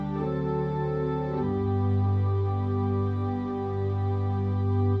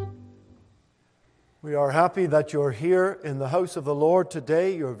We are happy that you're here in the house of the Lord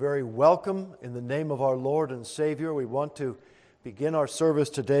today. You're very welcome in the name of our Lord and Savior. We want to begin our service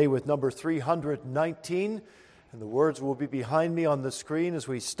today with number 319, and the words will be behind me on the screen as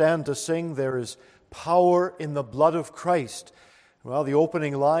we stand to sing, "There is power in the blood of Christ." Well, the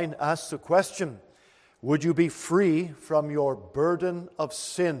opening line asks the question, would you be free from your burden of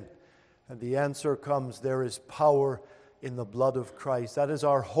sin? And the answer comes, there is power in the blood of Christ. That is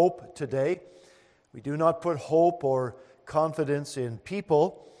our hope today. We do not put hope or confidence in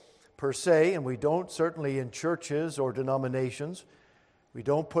people per se, and we don't certainly in churches or denominations. We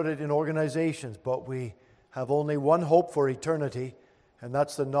don't put it in organizations, but we have only one hope for eternity, and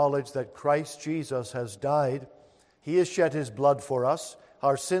that's the knowledge that Christ Jesus has died. He has shed His blood for us.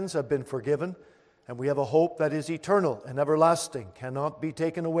 Our sins have been forgiven, and we have a hope that is eternal and everlasting, cannot be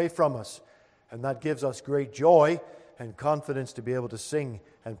taken away from us. And that gives us great joy and confidence to be able to sing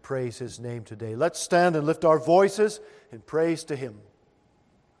and praise His name today. Let's stand and lift our voices in praise to Him.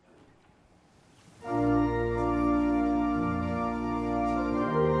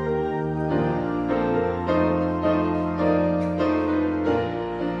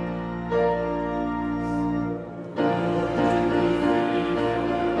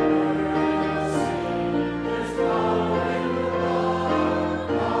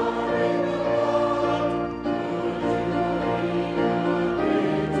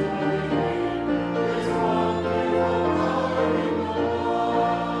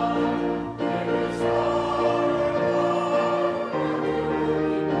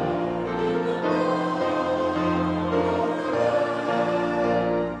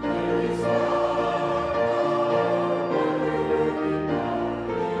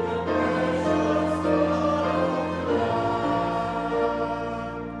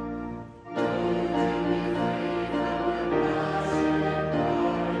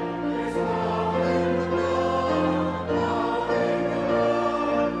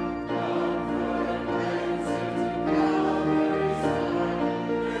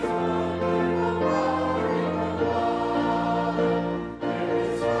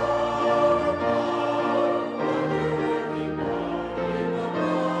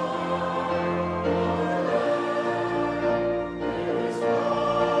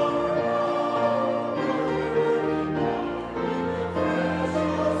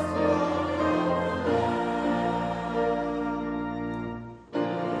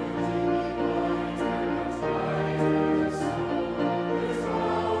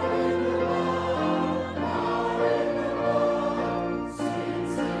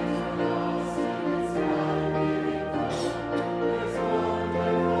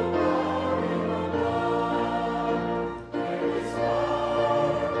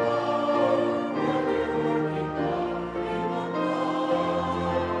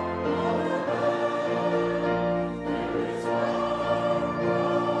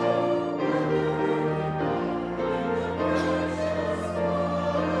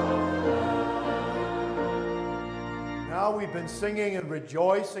 We've been singing and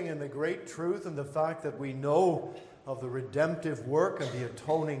rejoicing in the great truth and the fact that we know of the redemptive work and the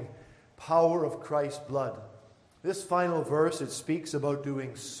atoning power of Christ's blood. This final verse, it speaks about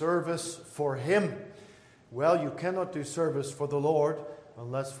doing service for Him. Well, you cannot do service for the Lord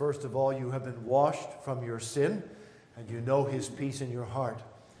unless, first of all, you have been washed from your sin and you know His peace in your heart.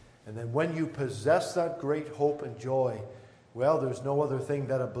 And then when you possess that great hope and joy, well, there's no other thing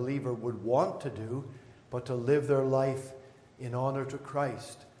that a believer would want to do but to live their life in honor to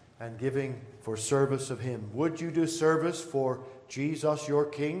Christ and giving for service of Him. Would you do service for Jesus your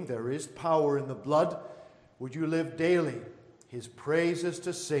King? There is power in the blood. Would you live daily His praises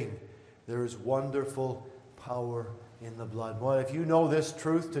to sing? There is wonderful power in the blood. Well, if you know this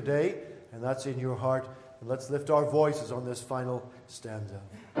truth today, and that's in your heart, let's lift our voices on this final stanza.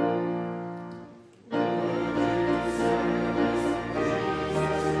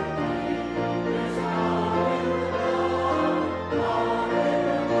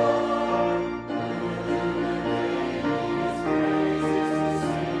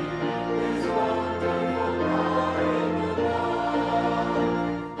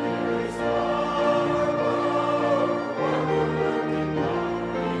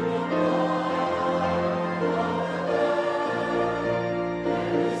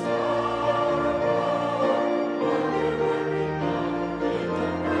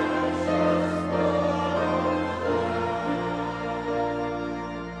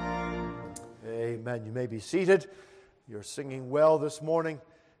 Amen. You may be seated. You're singing well this morning,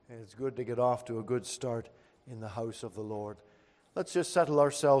 and it's good to get off to a good start in the house of the Lord. Let's just settle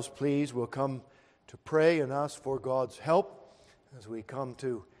ourselves, please. We'll come to pray and ask for God's help as we come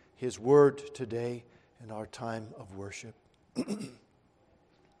to His Word today. in our time of worship.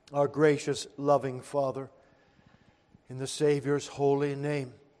 Our gracious, loving Father, in the Savior's holy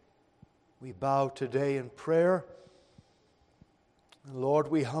name, we bow today in prayer. Lord,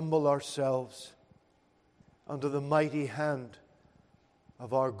 we humble ourselves under the mighty hand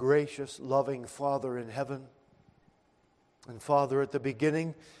of our gracious, loving Father in heaven. And Father, at the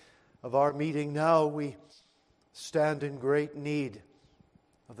beginning of our meeting now, we stand in great need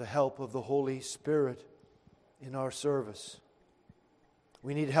of the help of the Holy Spirit in our service.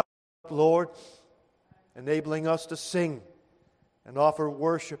 We need help, Lord, enabling us to sing and offer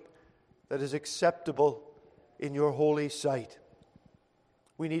worship that is acceptable in your holy sight.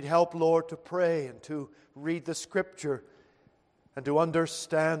 We need help, Lord, to pray and to read the Scripture and to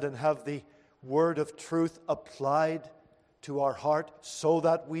understand and have the word of truth applied to our heart so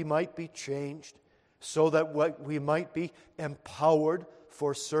that we might be changed, so that we might be empowered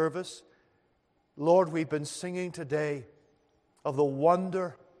for service. Lord, we've been singing today of the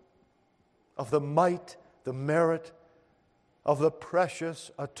wonder, of the might, the merit of the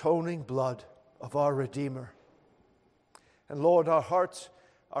precious atoning blood of our Redeemer. And Lord, our hearts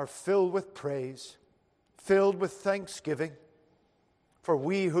are filled with praise, filled with thanksgiving, for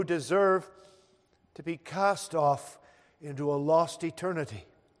we who deserve to be cast off into a lost eternity.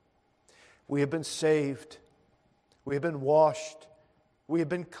 We have been saved, we have been washed, we have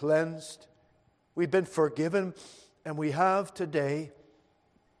been cleansed, we've been forgiven, and we have today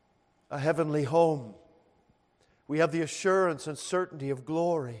a heavenly home. We have the assurance and certainty of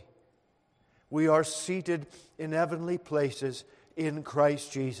glory. We are seated in heavenly places in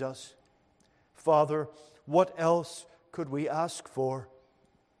Christ Jesus. Father, what else could we ask for?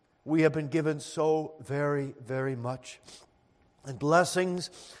 We have been given so very, very much. And blessings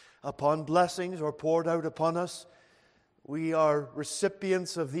upon blessings are poured out upon us. We are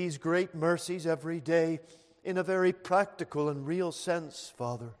recipients of these great mercies every day in a very practical and real sense,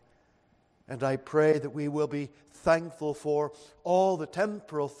 Father. And I pray that we will be thankful for all the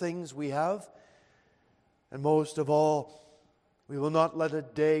temporal things we have. And most of all, we will not let a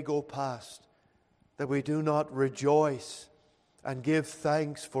day go past that we do not rejoice and give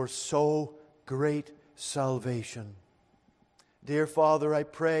thanks for so great salvation. Dear Father, I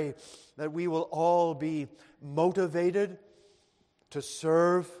pray that we will all be motivated to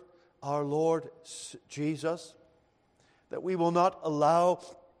serve our Lord Jesus, that we will not allow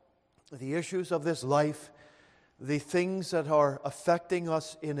the issues of this life, the things that are affecting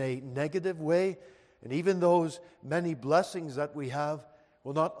us in a negative way, and even those many blessings that we have,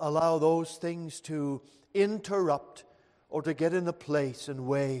 will not allow those things to interrupt or to get in the place and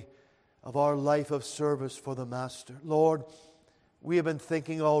way of our life of service for the Master. Lord, we have been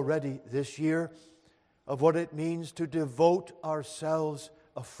thinking already this year of what it means to devote ourselves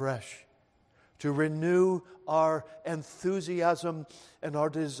afresh, to renew our enthusiasm and our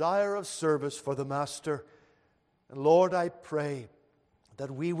desire of service for the Master. And Lord, I pray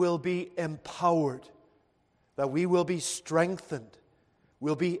that we will be empowered, that we will be strengthened,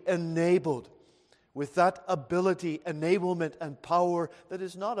 will be enabled with that ability, enablement, and power that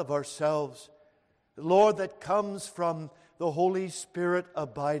is not of ourselves, Lord, that comes from the Holy Spirit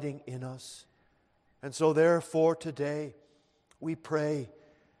abiding in us. And so therefore today we pray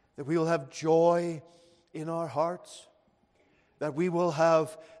that we will have joy in our hearts, that we will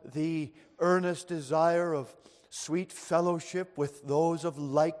have the earnest desire of sweet fellowship with those of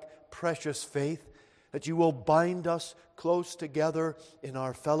like precious faith, that you will bind us close together in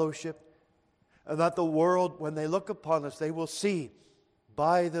our fellowship, and that the world, when they look upon us, they will see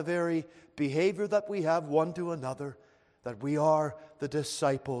by the very behavior that we have one to another that we are the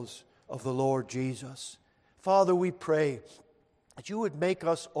disciples of the Lord Jesus. Father, we pray that you would make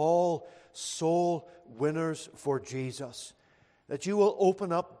us all soul winners for Jesus, that you will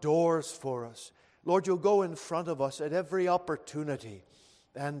open up doors for us. Lord, you'll go in front of us at every opportunity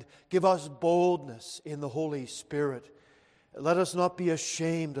and give us boldness in the Holy Spirit. Let us not be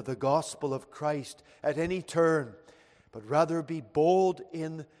ashamed of the gospel of Christ at any turn, but rather be bold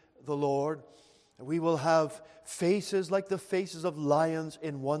in the Lord. We will have faces like the faces of lions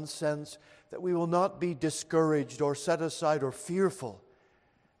in one sense, that we will not be discouraged or set aside or fearful.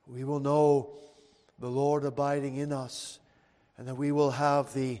 We will know the Lord abiding in us, and that we will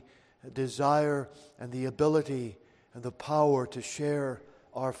have the desire and the ability and the power to share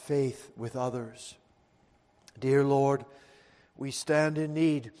our faith with others. Dear Lord, we stand in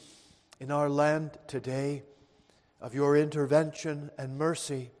need in our land today of your intervention and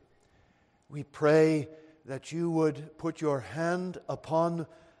mercy. We pray that you would put your hand upon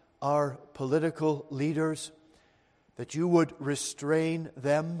our political leaders, that you would restrain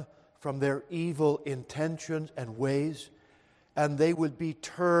them from their evil intentions and ways, and they would be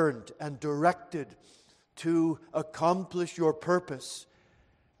turned and directed to accomplish your purpose.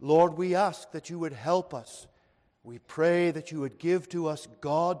 Lord, we ask that you would help us. We pray that you would give to us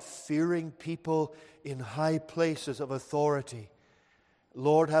God-fearing people in high places of authority.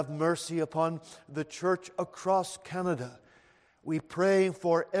 Lord, have mercy upon the church across Canada. We pray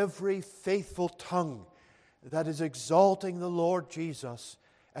for every faithful tongue that is exalting the Lord Jesus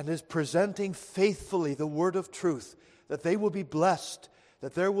and is presenting faithfully the word of truth, that they will be blessed,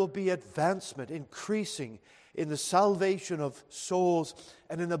 that there will be advancement, increasing in the salvation of souls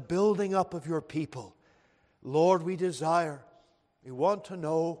and in the building up of your people. Lord, we want to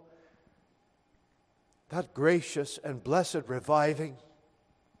know that gracious and blessed reviving.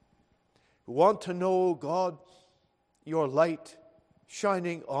 We want to know, God, your light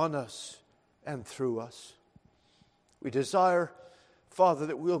shining on us and through us. We desire, Father,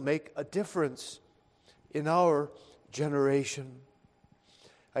 that we'll make a difference in our generation.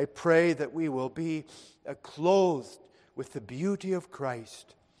 I pray that we will be clothed with the beauty of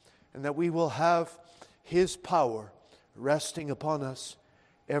Christ, and that we will have His power resting upon us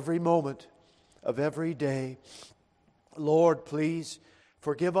every moment of every day. Lord, please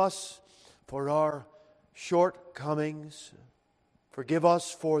forgive us for our shortcomings. Forgive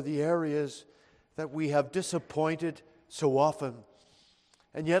us for the areas that we have disappointed so often.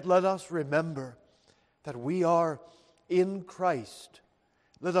 And yet let us remember that we are in Christ.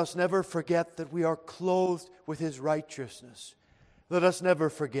 Let us never forget that we are clothed with His righteousness. Let us never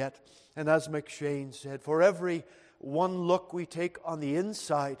forget, and as McShane said, for every one look we take on the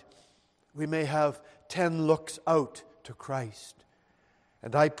inside, we may have 10 looks out to Christ.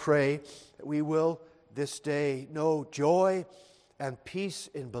 And I pray that we will this day know joy and peace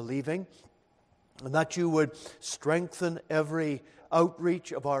in believing, and that you would strengthen every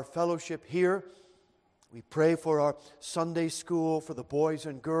outreach of our fellowship here. We pray for our Sunday school, for the boys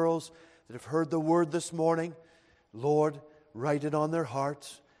and girls that have heard the word this morning. Lord, write it on their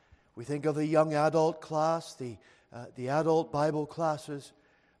hearts. We think of the young adult class, the adult Bible classes.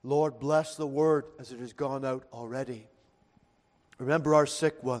 Lord, bless the word as it has gone out already. Remember our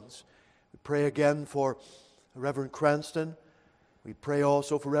sick ones. We pray again for Reverend Cranston. We pray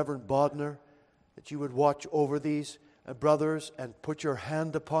also for Reverend Bodner, that you would watch over these brothers and put your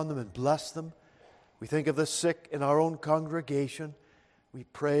hand upon them and bless them. We think of the sick in our own congregation. We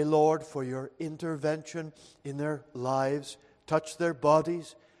pray, Lord, for your intervention in their lives. Touch their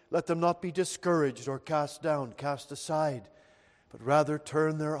bodies. Let them not be discouraged or cast down, cast aside, but rather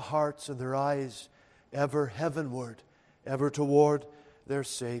turn their hearts and their eyes ever heavenward, ever toward their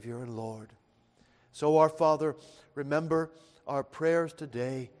Savior and Lord. So, our Father, remember our prayers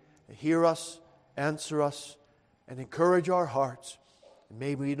today. Hear us, answer us, and encourage our hearts. And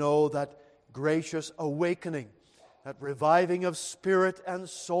may we know that gracious awakening, that reviving of spirit and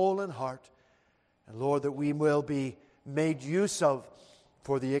soul and heart. And Lord, that we will be made use of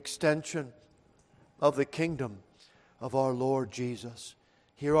for the extension of the kingdom of our Lord Jesus.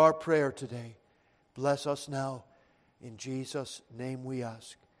 Hear our prayer today. Bless us now. In Jesus' name we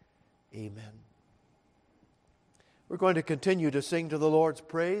ask. Amen. We're going to continue to sing to the Lord's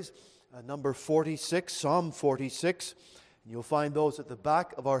praise. Number 46, Psalm 46. And you'll find those at the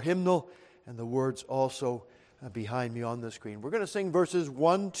back of our hymnal, and the words also behind me on the screen. We're going to sing verses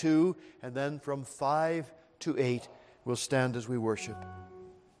 1, 2, and then from 5 to 8. We'll stand as we worship.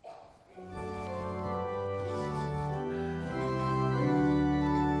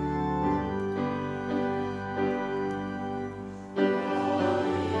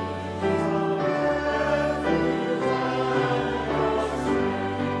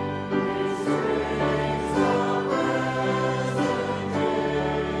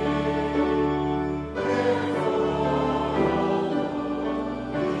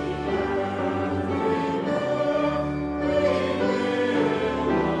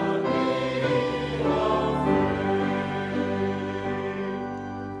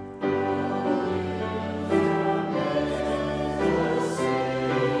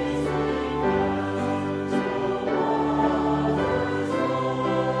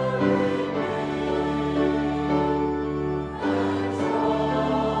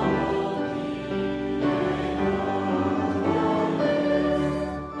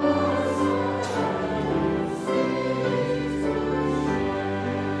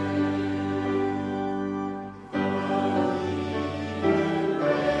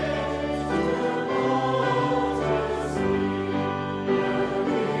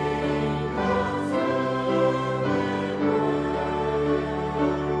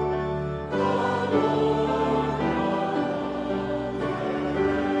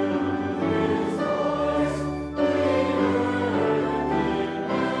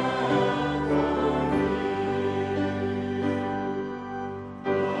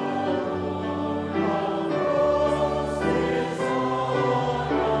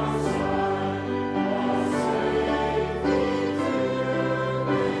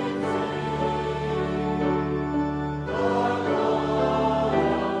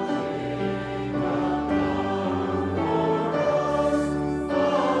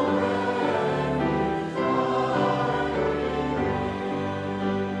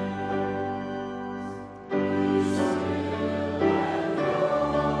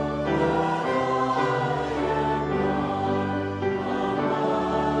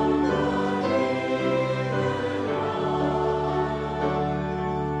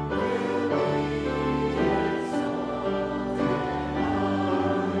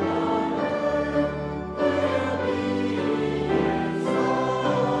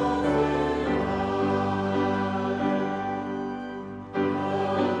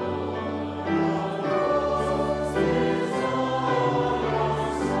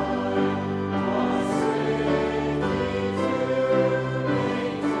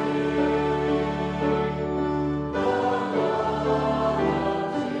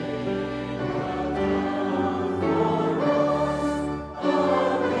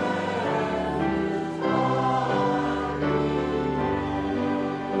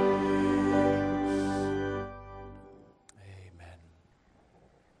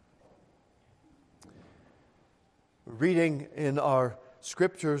 begin our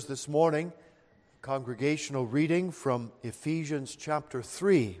scriptures this morning, congregational reading from Ephesians chapter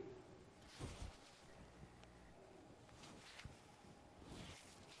 3.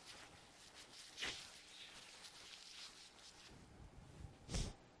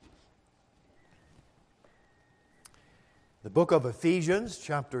 The book of Ephesians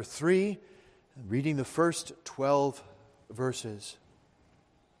chapter 3, reading the first 12 verses.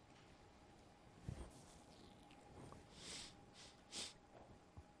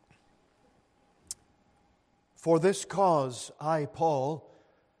 For this cause I, Paul,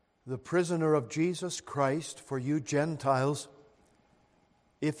 the prisoner of Jesus Christ, for you Gentiles,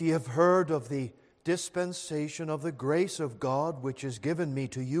 if ye have heard of the dispensation of the grace of God which is given me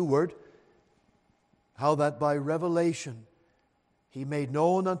to youward, how that by revelation He made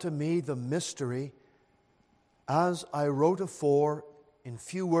known unto me the mystery, as I wrote afore in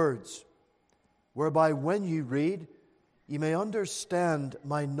few words, whereby when ye read, ye may understand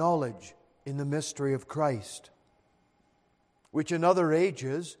my knowledge in the mystery of Christ, which in other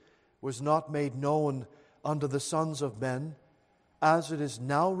ages was not made known unto the sons of men, as it is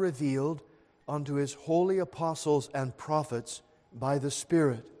now revealed unto His holy apostles and prophets by the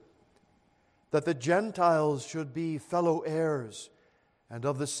Spirit, that the Gentiles should be fellow heirs and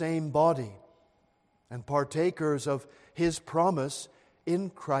of the same body, and partakers of His promise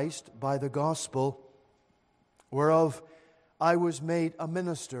in Christ by the gospel, whereof I was made a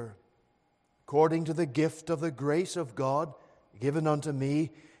minister, according to the gift of the grace of God given unto me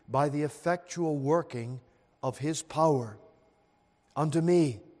by the effectual working of His power. Unto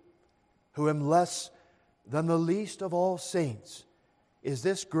me, who am less than the least of all saints, is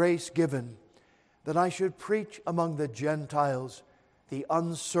this grace given, that I should preach among the Gentiles the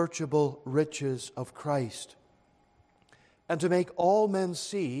unsearchable riches of Christ, and to make all men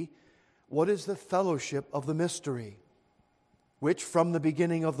see what is the fellowship of the mystery, which from the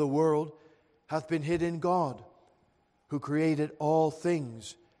beginning of the world hath been hid in God, who created all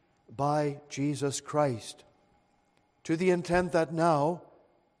things by Jesus Christ, to the intent that now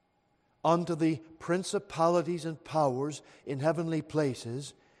unto the principalities and powers in heavenly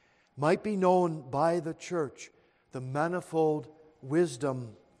places might be known by the church the manifold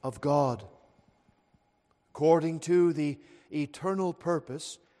wisdom of God, according to the eternal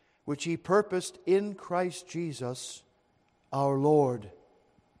purpose which He purposed in Christ Jesus our Lord,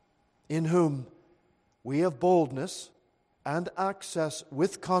 in whom we have boldness and access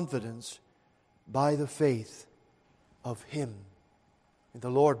with confidence by the faith of Him. May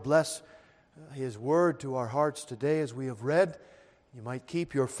the Lord bless His word to our hearts today as we have read. You might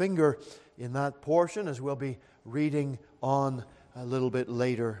keep your finger in that portion as we'll be reading on a little bit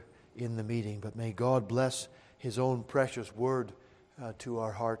later in the meeting. But may God bless His own precious word to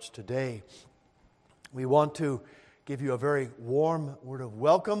our hearts today. We want to give you a very warm word of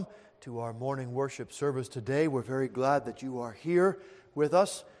welcome to our morning worship service today. We're very glad that you are here with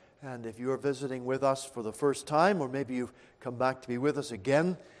us. And if you are visiting with us for the first time, or maybe you've come back to be with us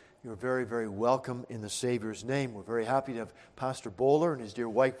again, you're very, very welcome in the Savior's name. We're very happy to have Pastor Bowler and his dear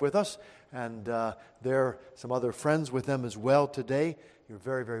wife with us, and there are some other friends with them as well today. You're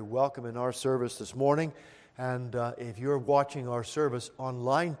very, very welcome in our service this morning. And if you're watching our service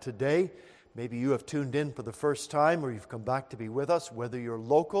online today, maybe you have tuned in for the first time, or you've come back to be with us, whether you're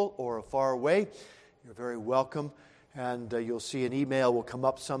local or far away, you're very welcome. And you'll see an email will come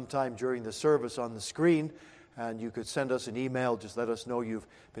up sometime during the service on the screen, and you could send us an email. Just let us know you've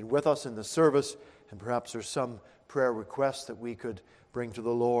been with us in the service, and perhaps there's some prayer requests that we could bring to the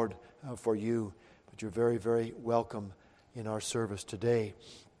Lord for you. But you're very, very welcome in our service today.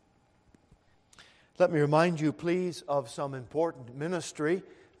 Let me remind you, please, of some important ministry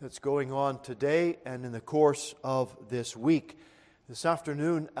that's going on today and in the course of this week. This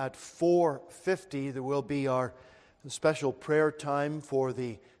afternoon at 4:50, there will be our special prayer time for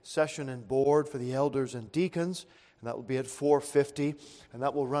the session and board for the elders and deacons, and that will be at 4:50, and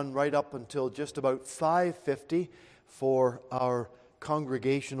that will run right up until just about 5:50 for our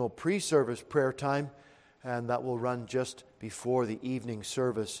congregational pre-service prayer time, and that will run just before the evening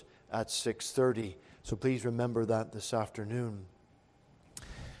service at 6:30. So please remember that this afternoon.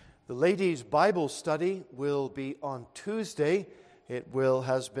 The ladies' Bible study will be on Tuesday. It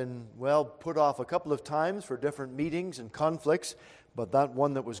has been put off a couple of times for different meetings and conflicts, but that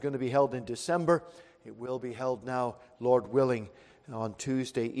one that was going to be held in December, it will be held now, Lord willing, on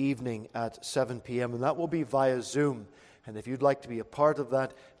Tuesday evening at 7 p.m., and that will be via Zoom. And if you'd like to be a part of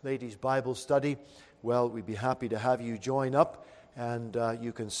that ladies' Bible study, well, we'd be happy to have you join up, and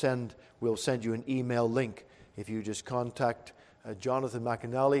we'll send you an email link if you just contact Jonathan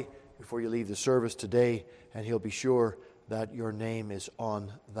McAnally before you leave the service today, and he'll be sure that your name is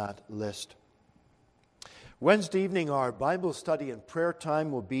on that list. Wednesday evening, our Bible study and prayer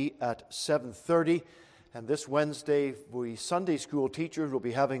time will be at 7:30. And this Wednesday, we Sunday school teachers will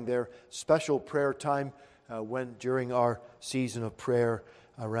be having their special prayer time during our season of prayer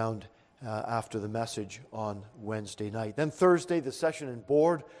around after the message on Wednesday night. Then Thursday, the session and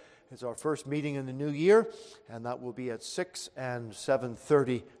board is our first meeting in the new year, and that will be at 6 and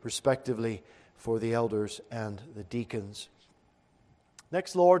 7:30 respectively for the elders and the deacons.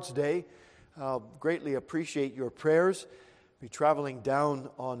 Next Lord's Day, greatly appreciate your prayers. We'll be traveling down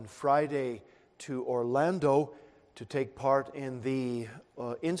on Friday to Orlando to take part in the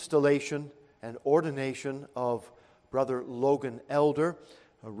installation and ordination of Brother Logan Elder,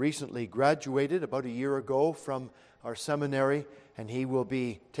 recently graduated about a year ago from our seminary, and he will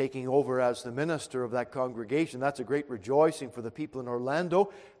be taking over as the minister of that congregation. That's a great rejoicing for the people in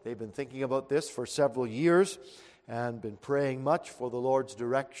Orlando. They've been thinking about this for several years and been praying much for the Lord's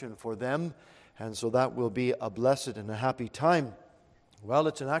direction for them, and so that will be a blessed and a happy time. Well,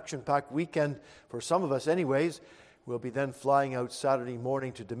 it's an action-packed weekend for some of us anyways. We'll be then flying out Saturday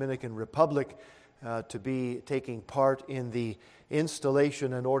morning to Dominican Republic to be taking part in the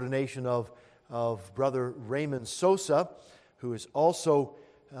installation and ordination of Brother Raymond Sosa, who has also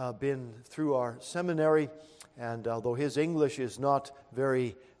been through our seminary, and although his English is not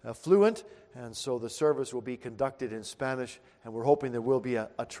very fluent, and so the service will be conducted in Spanish, and we're hoping there will be a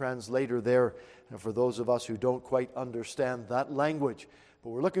translator there for those of us who don't quite understand that language. But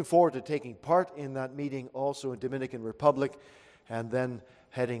we're looking forward to taking part in that meeting also in Dominican Republic, and then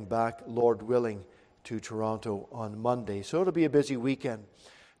heading back, Lord willing, to Toronto on Monday. So it'll be a busy weekend.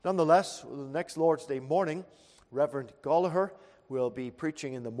 Nonetheless, the next Lord's Day morning, Reverend Gallagher will be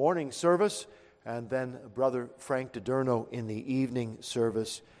preaching in the morning service, and then Brother Frank DiDerno in the evening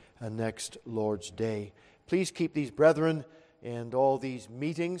service next Lord's Day. Please keep these brethren and all these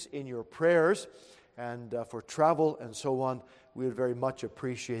meetings in your prayers, and for travel and so on, we would very much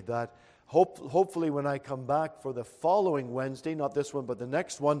appreciate that. Hopefully when I come back for the following Wednesday, not this one but the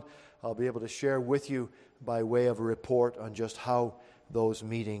next one, I'll be able to share with you by way of a report on just how those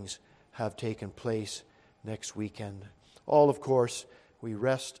meetings have taken place next weekend. All, of course, we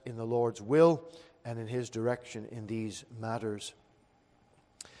rest in the Lord's will and in His direction in these matters.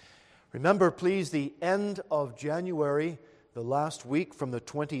 Remember, please, the end of January, the last week from the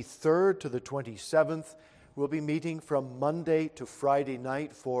 23rd to the 27th, we'll be meeting from Monday to Friday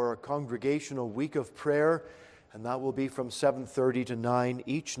night for a congregational week of prayer, and that will be from 7:30 to 9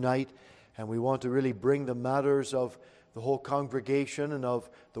 each night. And we want to really bring the matters of the whole congregation and of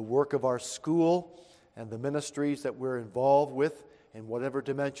the work of our school and the ministries that we're involved with in whatever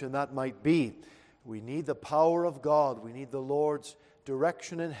dimension that might be. We need the power of God. We need the Lord's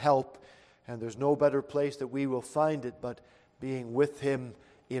direction and help, and there's no better place that we will find it but being with Him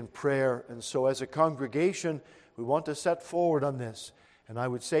in prayer. And so as a congregation, we want to set forward on this. And I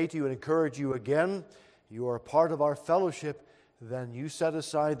would say to you and encourage you again, you are a part of our fellowship, then you set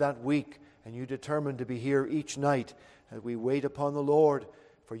aside that week and you determine to be here each night as we wait upon the Lord.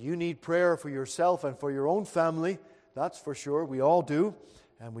 For you need prayer for yourself and for your own family, that's for sure. We all do.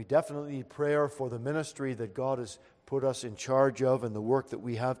 And we definitely need prayer for the ministry that God has put us in charge of and the work that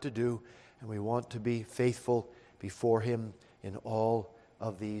we have to do. And we want to be faithful before Him in all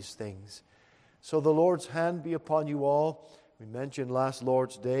of these things. So the Lord's hand be upon you all. We mentioned last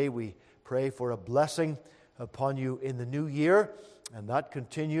Lord's Day, we pray for a blessing upon you in the new year, and that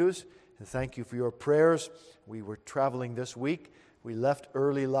continues. And thank you for your prayers. We were traveling this week. We left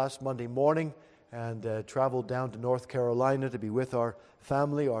early last Monday morning and traveled down to North Carolina to be with our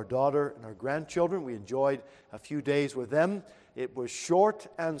family, our daughter, and our grandchildren. We enjoyed a few days with them. It was short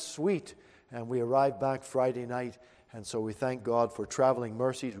and sweet, and we arrived back Friday night. And so we thank God for traveling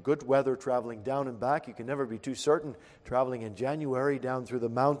mercies, good weather traveling down and back. You can never be too certain traveling in January down through the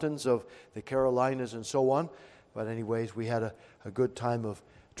mountains of the Carolinas and so on. But anyways, we had a good time of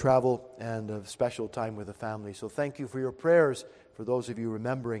travel and a special time with the family. So thank you for your prayers, for those of you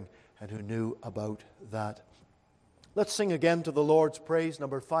remembering and who knew about that. Let's sing again to the Lord's praise,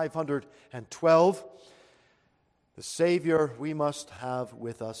 number 512. The Savior we must have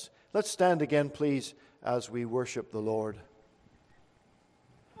with us. Let's stand again, please, as we worship the Lord.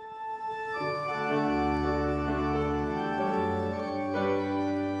 Yeah.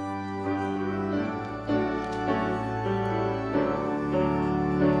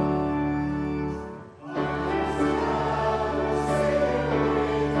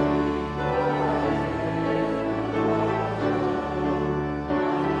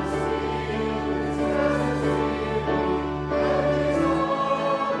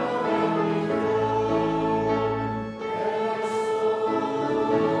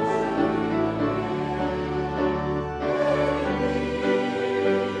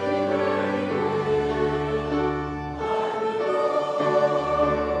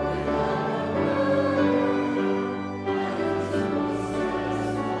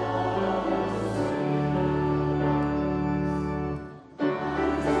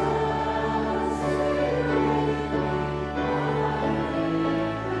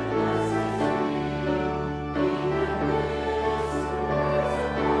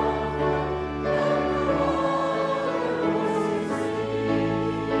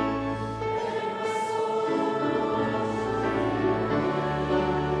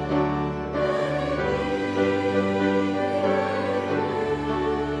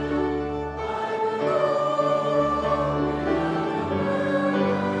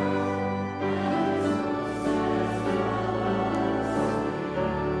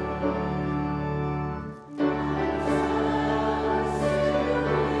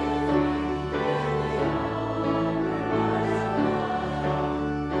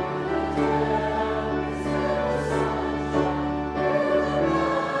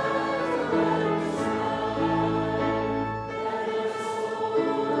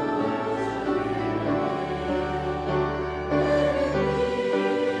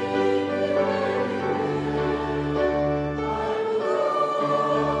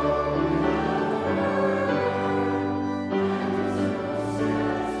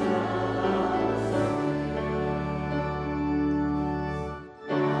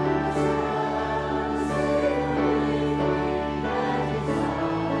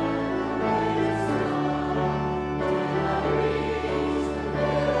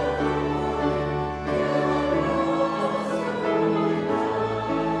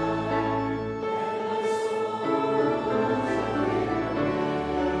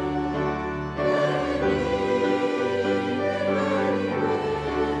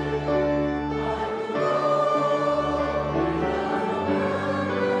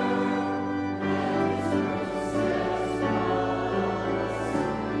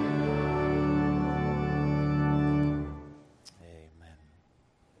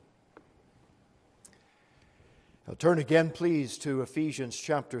 Now turn again, please, to Ephesians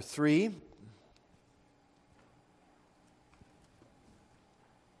chapter 3.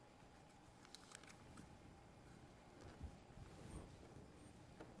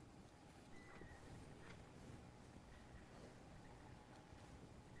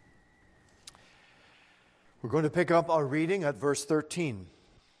 We're going to pick up our reading at verse 13.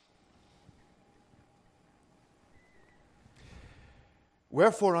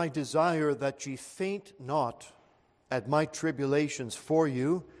 Wherefore I desire that ye faint not at my tribulations for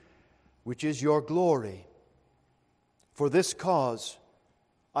you, which is your glory. For this cause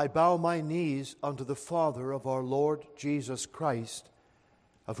I bow my knees unto the Father of our Lord Jesus Christ,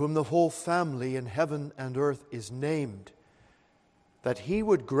 of whom the whole family in heaven and earth is named, that he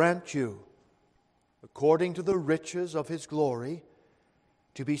would grant you, according to the riches of his glory,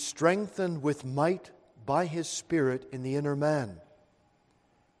 to be strengthened with might by his Spirit in the inner man,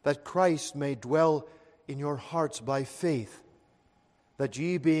 that Christ may dwell in your hearts by faith, that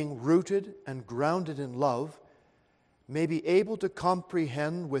ye, being rooted and grounded in love, may be able to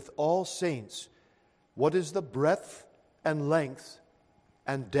comprehend with all saints what is the breadth and length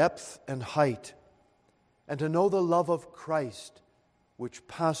and depth and height, and to know the love of Christ, which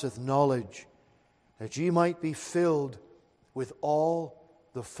passeth knowledge, that ye might be filled with all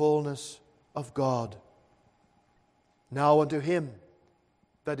the fullness of God. Now unto him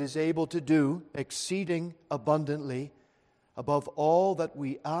that is able to do exceeding abundantly above all that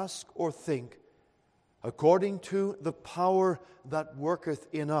we ask or think, according to the power that worketh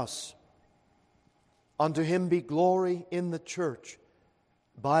in us. Unto him be glory in the church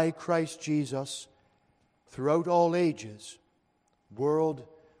by Christ Jesus throughout all ages, world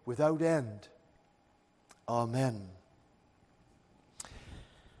without end. Amen.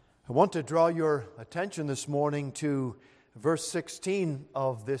 I want to draw your attention this morning to verse 16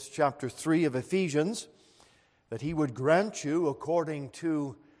 of this chapter 3 of Ephesians, that he would grant you, according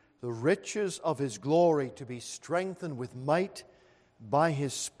to the riches of his glory, to be strengthened with might by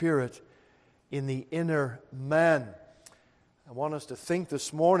his Spirit in the inner man. I want us to think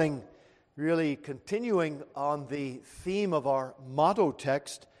this morning, really continuing on the theme of our motto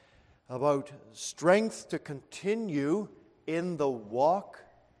text, about strength to continue in the walk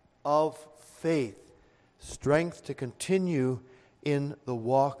of faith. Strength to continue in the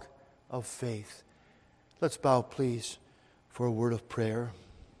walk of faith. Let's bow, please, for a word of prayer.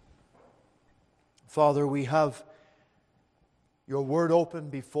 Father, we have your word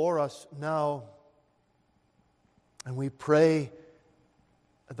open before us now, and we pray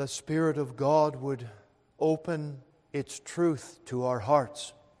that the Spirit of God would open its truth to our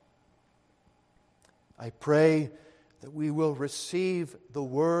hearts. I pray that we will receive the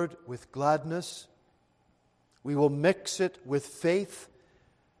word with gladness, we will mix it with faith,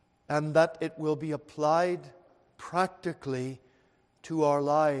 and that it will be applied practically to our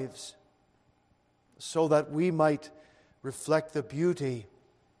lives, so that we might reflect the beauty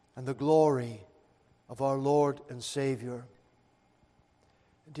and the glory of our Lord and Savior.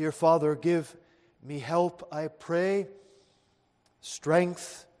 Dear Father, give me help, I pray,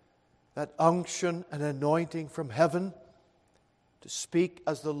 strength, that unction and anointing from heaven to speak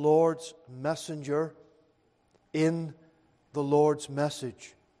as the Lord's messenger in the Lord's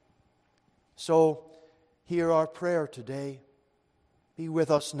message. So, hear our prayer today. Be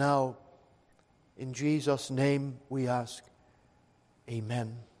with us now. In Jesus' name we ask.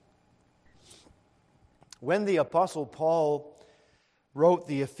 Amen. When the Apostle Paul wrote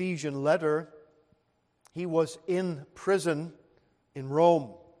the Ephesian letter, he was in prison in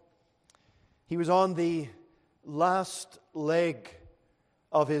Rome. He was on the last leg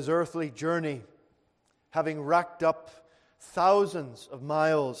of his earthly journey, having racked up thousands of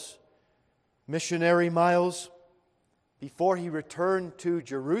miles, missionary miles, before he returned to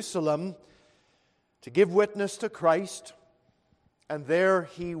Jerusalem to give witness to Christ. And there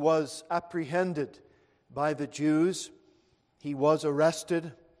he was apprehended by the Jews. He was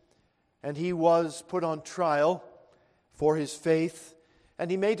arrested, and he was put on trial for his faith,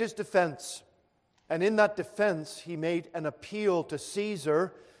 and he made his defense. And in that defense, he made an appeal to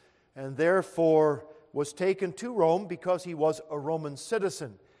Caesar, and therefore was taken to Rome because he was a Roman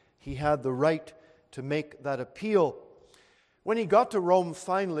citizen. He had the right to make that appeal. When he got to Rome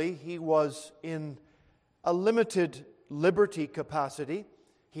finally, he was in a limited liberty capacity.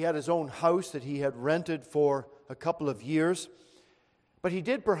 He had his own house that he had rented for a couple of years. But he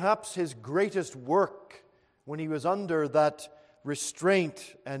did perhaps his greatest work when he was under that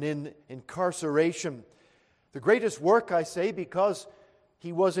restraint and in incarceration. The greatest work, I say, because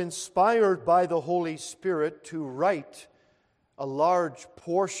he was inspired by the Holy Spirit to write a large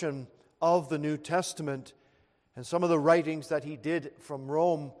portion of the New Testament And some of the writings that he did from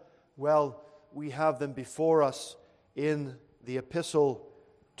Rome, well, we have them before us in the epistle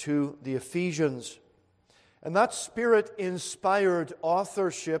to the Ephesians. And that Spirit-inspired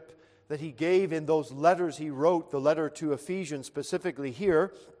authorship that he gave in those letters he wrote, the letter to Ephesians specifically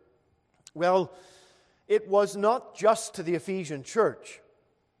here, well, it was not just to the Ephesian church.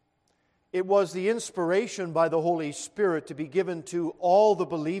 It was the inspiration by the Holy Spirit to be given to all the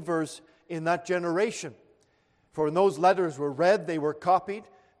believers in that generation. For when those letters were read, they were copied,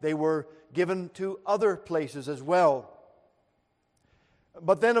 they were given to other places as well.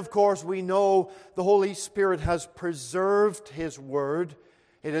 But then, of course, we know the Holy Spirit has preserved His Word.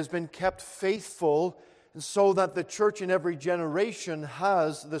 It has been kept faithful, so that the church in every generation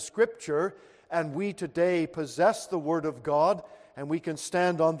has the Scripture, and we today possess the Word of God, and we can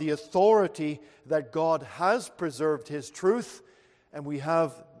stand on the authority that God has preserved His truth, and we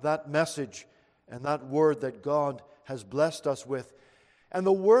have that message and that Word that God has blessed us with. And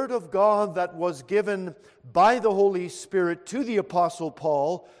the Word of God that was given by the Holy Spirit to the Apostle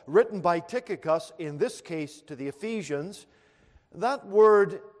Paul, written by Tychicus, in this case to the Ephesians, that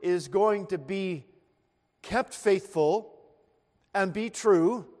Word is going to be kept faithful and be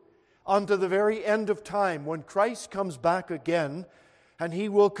true unto the very end of time, when Christ comes back again, and He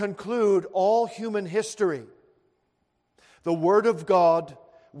will conclude all human history. The Word of God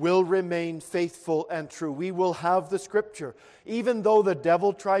will remain faithful and true. We will have the Scripture. Even though the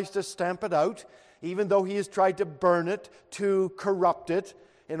devil tries to stamp it out, even though he has tried to burn it, to corrupt it,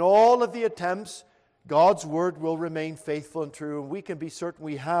 in all of the attempts, God's Word will remain faithful and true. And we can be certain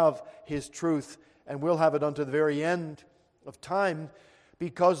we have His truth, and we'll have it unto the very end of time,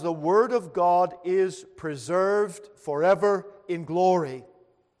 because the Word of God is preserved forever in glory,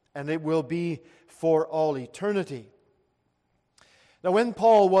 and it will be for all eternity. Now, when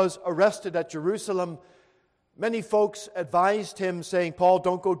Paul was arrested at Jerusalem, many folks advised him, saying, Paul,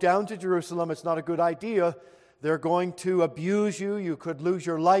 don't go down to Jerusalem. It's not a good idea. They're going to abuse you. You could lose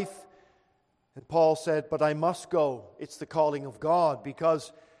your life. And Paul said, but I must go. It's the calling of God,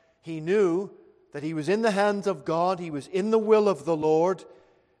 because he knew that he was in the hands of God. He was in the will of the Lord,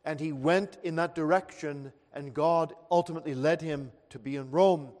 and he went in that direction, and God ultimately led him to be in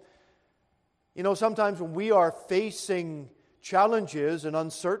Rome. You know, sometimes when we are facing challenges and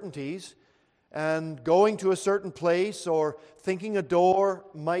uncertainties, and going to a certain place or thinking a door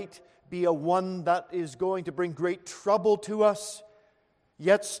might be a one that is going to bring great trouble to us,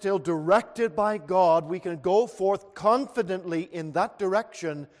 yet still directed by God, we can go forth confidently in that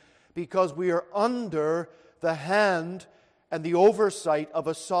direction, because we are under the hand and the oversight of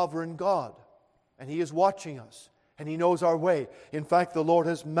a sovereign God. And He is watching us, and He knows our way. In fact, the Lord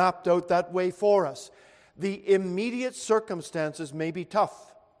has mapped out that way for us. The immediate circumstances may be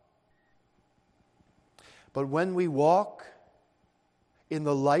tough, but when we walk in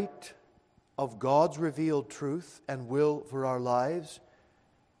the light of God's revealed truth and will for our lives,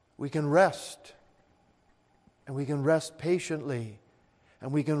 we can rest, and we can rest patiently,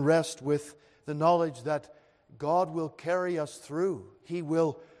 and we can rest with the knowledge that God will carry us through. He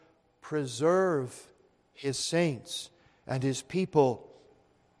will preserve His saints and His people.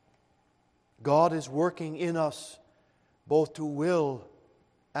 God is working in us both to will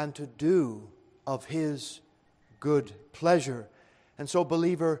and to do of His good pleasure. And so,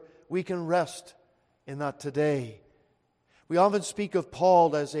 believer, we can rest in that today. We often speak of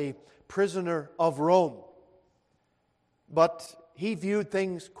Paul as a prisoner of Rome, but he viewed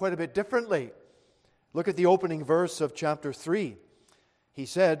things quite a bit differently. Look at the opening verse of chapter 3. He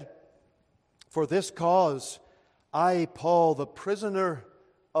said, for this cause I, Paul, the prisoner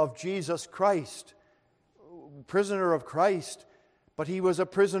of Jesus Christ, prisoner of Christ, but he was a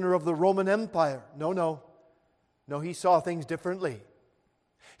prisoner of the Roman Empire. No, he saw things differently.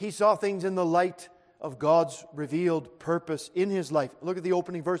 He saw things in the light of God's revealed purpose in his life. Look at the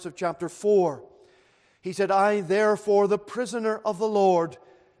opening verse of chapter 4. He said, I, therefore, the prisoner of the Lord,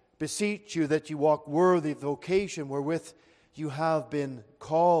 beseech you that you walk worthy of the vocation wherewith you have been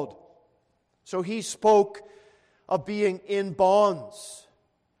called. So he spoke of being in bonds.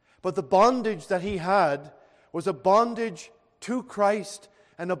 But the bondage that he had was a bondage to Christ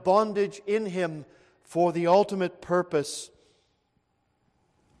and a bondage in Him for the ultimate purpose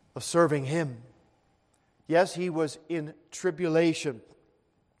of serving Him. Yes, he was in tribulation.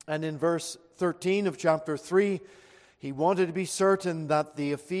 And in verse 13 of chapter 3, he wanted to be certain that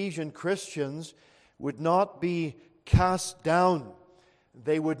the Ephesian Christians would not be cast down.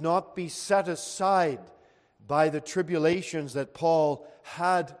 They would not be set aside by the tribulations that Paul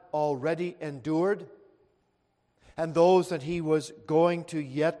had already endured and those that he was going to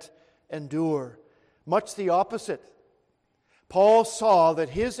yet endure. Much the opposite. Paul saw that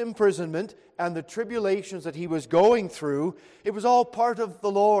his imprisonment and the tribulations that he was going through, it was all part of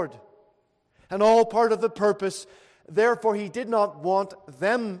the Lord and all part of the purpose. Therefore, he did not want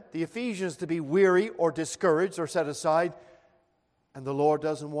them, the Ephesians, to be weary or discouraged or set aside. And the Lord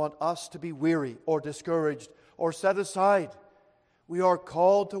doesn't want us to be weary or discouraged or set aside. We are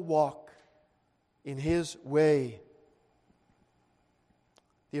called to walk in His way.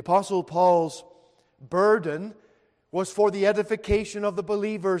 The Apostle Paul's burden was for the edification of the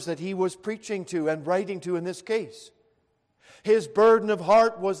believers that he was preaching to and writing to in this case. His burden of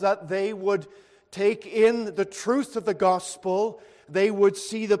heart was that they would take in the truth of the gospel. They would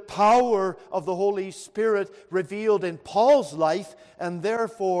see the power of the Holy Spirit revealed in Paul's life, and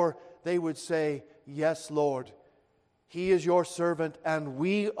therefore they would say, "Yes, Lord, He is your servant, and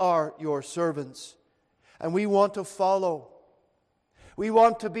we are your servants, and we want to follow. We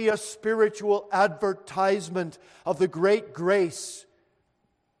want to be a spiritual advertisement of the great grace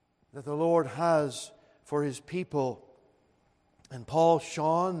that the Lord has for His people." And Paul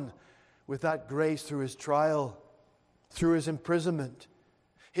shone with that grace through his trial, through his imprisonment.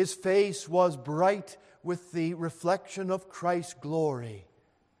 His face was bright with the reflection of Christ's glory.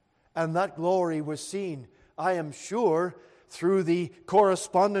 And that glory was seen, I am sure, through the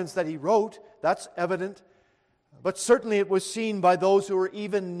correspondence that he wrote. That's evident. But certainly it was seen by those who were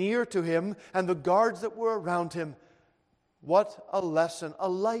even near to him and the guards that were around him. What a lesson, a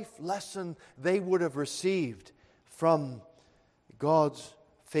life lesson they would have received from God's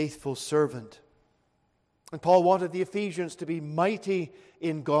faithful servant. And Paul wanted the Ephesians to be mighty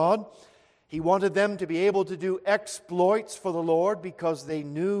in God. He wanted them to be able to do exploits for the Lord because they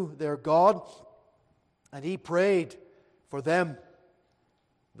knew their God. And he prayed for them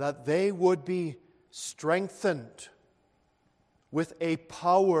that they would be strengthened with a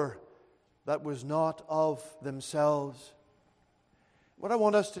power that was not of themselves. What I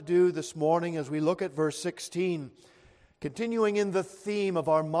want us to do this morning as we look at verse 16, continuing in the theme of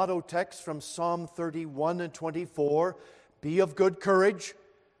our motto text from Psalm 31 and 24, "Be of good courage,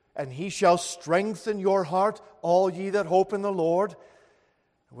 and He shall strengthen your heart, all ye that hope in the Lord."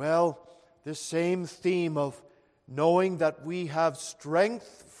 Well, this same theme of knowing that we have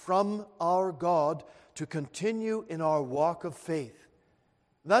strength from our God to continue in our walk of faith.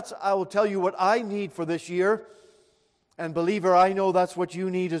 That's, I will tell you, what I need for this year. And believer, I know that's what you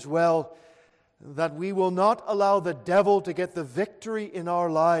need as well. That we will not allow the devil to get the victory in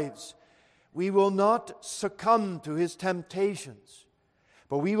our lives. We will not succumb to his temptations.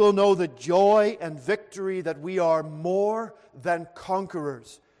 But we will know the joy and victory that we are more than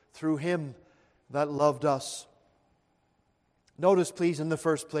conquerors through Him that loved us. Notice, please, in the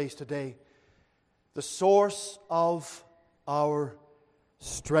first place today, the source of our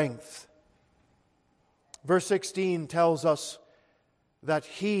strength. Verse 16 tells us that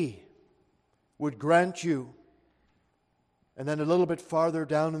He would grant you, and then a little bit farther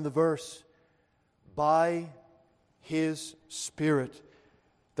down in the verse, by His Spirit,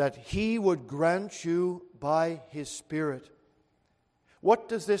 that He would grant you by His Spirit. What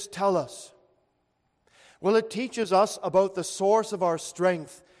does this tell us? Well, it teaches us about the source of our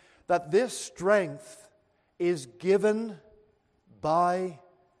strength, that this strength is given by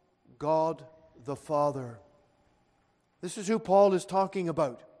God the Father. This is who Paul is talking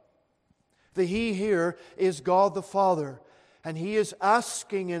about. The He here is God the Father, and He is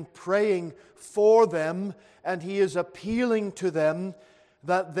asking and praying for them, and He is appealing to them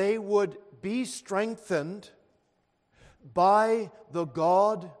that they would be strengthened by the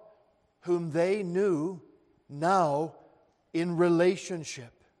God whom they knew now in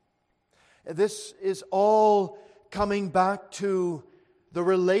relationship. This is all coming back to the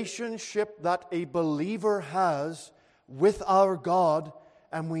relationship that a believer has with our God,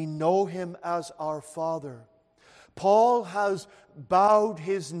 and we know Him as our Father. Paul has bowed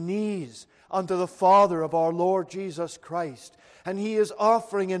his knees unto the Father of our Lord Jesus Christ, and he is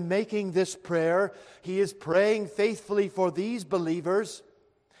offering and making this prayer. He is praying faithfully for these believers,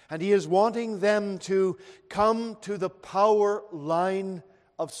 and he is wanting them to come to the power line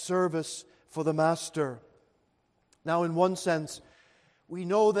of service for the Master. Now, in one sense, we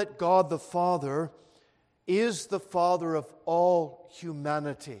know that God the Father is the Father of all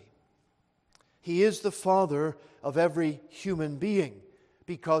humanity. He is the Father of every human being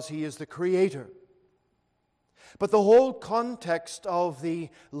because He is the Creator. But the whole context of the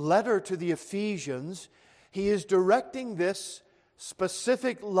letter to the Ephesians, he is directing this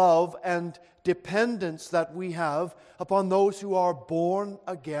specific love and dependence that we have upon those who are born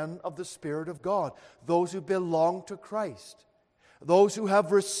again of the Spirit of God, those who belong to Christ. those who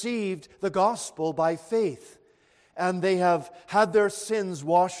have received the gospel by faith, and they have had their sins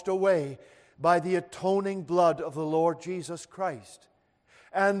washed away by the atoning blood of the Lord Jesus Christ.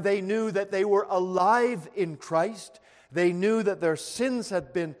 And they knew that they were alive in Christ. They knew that their sins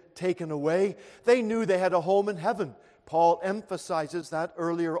had been taken away. They knew they had a home in heaven. Paul emphasizes that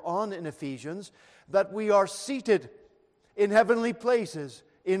earlier on in Ephesians, that we are seated in heavenly places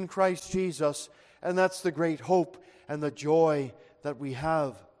in Christ Jesus. And that's the great hope and the joy that we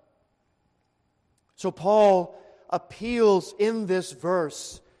have. So Paul appeals in this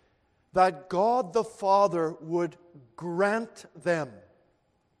verse that God the Father would grant them,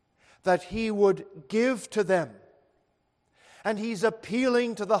 that He would give to them. And he's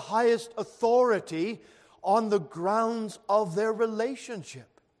appealing to the highest authority on the grounds of their relationship.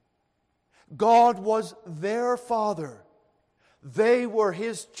 God was their Father. They were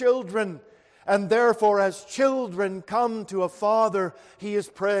His children. And therefore, as children come to a Father, he is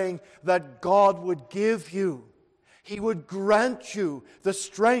praying that God would give you, He would grant you the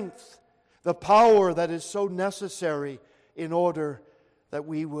strength, the power that is so necessary in order that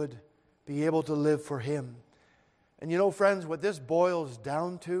we would be able to live for Him. And you know, friends, what this boils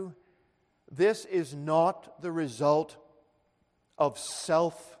down to, this is not the result of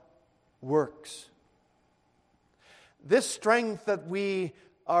self-works. This strength that we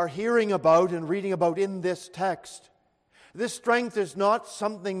are hearing about and reading about in this text, this strength is not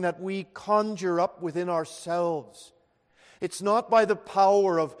something that we conjure up within ourselves. It's not by the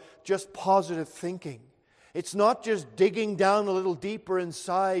power of just positive thinking. It's not just digging down a little deeper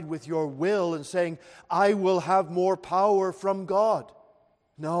inside with your will and saying, I will have more power from God.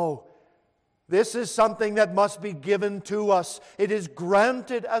 No, this is something that must be given to us. It is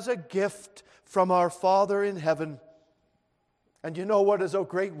granted as a gift from our Father in heaven. And you know what is a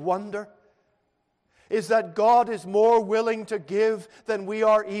great wonder? Is that God is more willing to give than we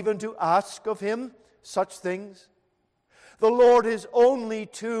are even to ask of Him such things. The Lord is only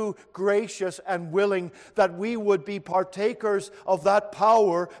too gracious and willing that we would be partakers of that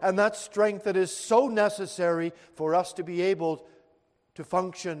power and that strength that is so necessary for us to be able to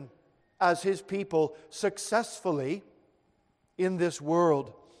function as His people successfully in this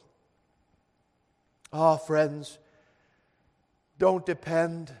world. Ah, friends, don't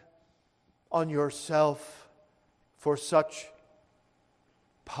depend on yourself for such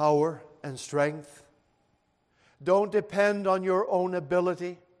power and strength. Don't depend on your own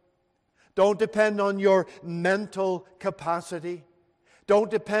ability. Don't depend on your mental capacity.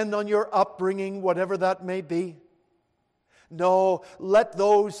 Don't depend on your upbringing, whatever that may be. No, let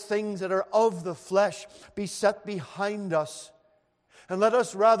those things that are of the flesh be set behind us. And let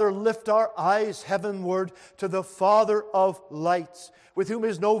us rather lift our eyes heavenward to the Father of lights, with whom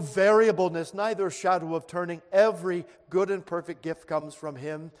is no variableness, neither shadow of turning. Every good and perfect gift comes from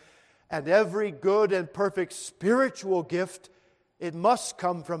Him. And every good and perfect spiritual gift, it must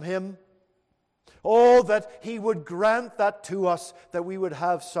come from Him. Oh, that He would grant that to us, that we would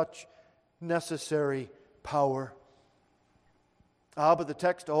have such necessary power. But the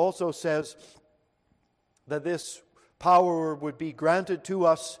text also says that this power would be granted to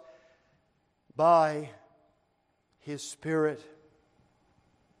us by His Spirit.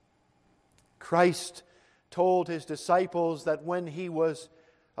 Christ told His disciples that when He was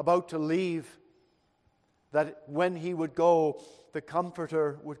about to leave, that when He would go, the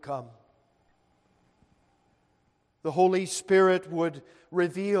Comforter would come. The Holy Spirit would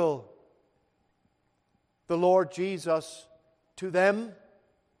reveal the Lord Jesus to them.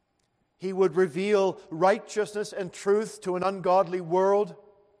 He would reveal righteousness and truth to an ungodly world.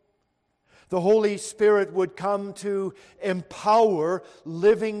 The Holy Spirit would come to empower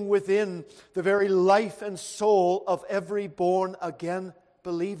living within the very life and soul of every born-again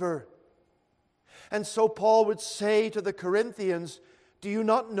believer. And so Paul would say to the Corinthians, do you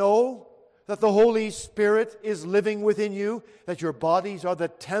not know that the Holy Spirit is living within you, that your bodies are the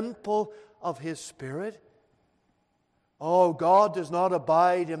temple of His Spirit? Oh, God does not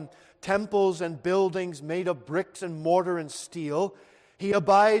abide in temples and buildings made of bricks and mortar and steel. He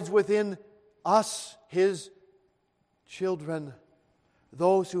abides within us, His children,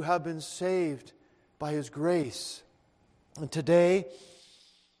 those who have been saved by His grace. And today,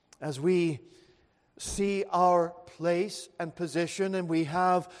 as we see our place and position, and we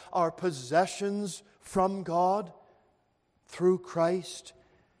have our possessions from God through Christ,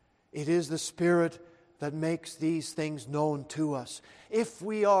 it is the Spirit that makes these things known to us. If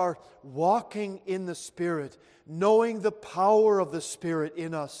we are walking in the Spirit, knowing the power of the Spirit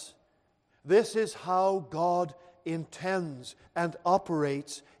in us, this is how God intends and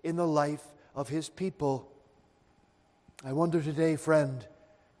operates in the life of His people. I wonder today, friend,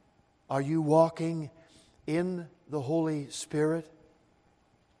 are you walking in the Holy Spirit?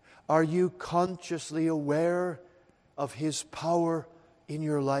 Are you consciously aware of His power in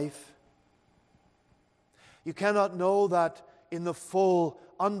your life? You cannot know that in the full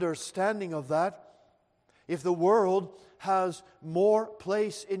understanding of that if the world has more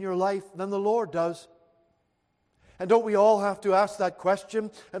place in your life than the Lord does. And don't we all have to ask that question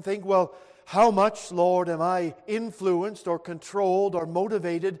and think, well, how much, Lord, am I influenced or controlled or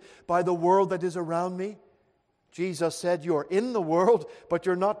motivated by the world that is around me? Jesus said, you're in the world, but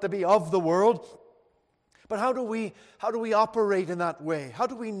you're not to be of the world. But how do we operate in that way? How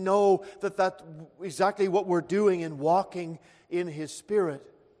do we know that that's exactly what we're doing in walking in His Spirit?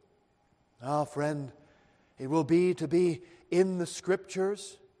 Friend, it will be to be in the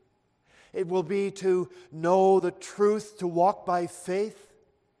Scriptures. It will be to know the truth, to walk by faith.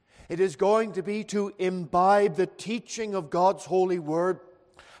 It is going to be to imbibe the teaching of God's holy word,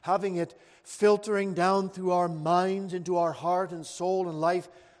 having it filtering down through our minds into our heart and soul and life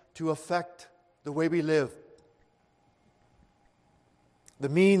to affect the way we live. The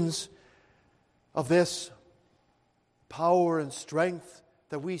means of this power and strength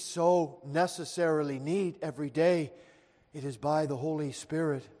that we so necessarily need every day, it is by the Holy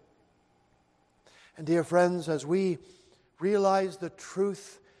Spirit. And dear friends, as we realize the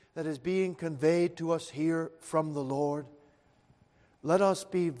truth that is being conveyed to us here from the Lord, let us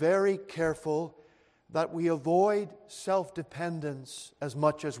be very careful that we avoid self-dependence as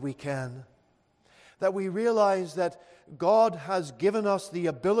much as we can. That we realize that God has given us the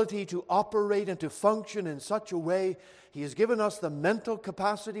ability to operate and to function in such a way. He has given us the mental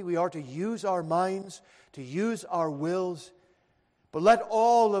capacity. We are to use our minds, to use our wills. But let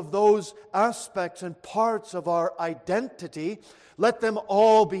all of those aspects and parts of our identity, let them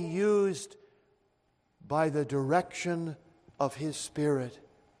all be used by the direction of His Spirit,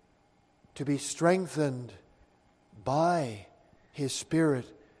 to be strengthened by His Spirit,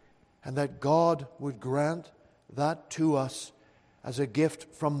 and that God would grant that to us as a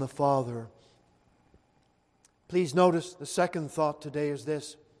gift from the Father. Please notice the second thought today is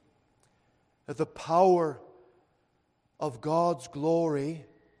this, that the power of God's glory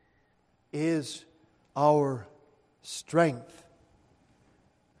is our strength.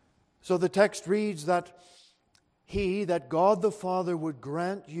 So the text reads that that God the Father would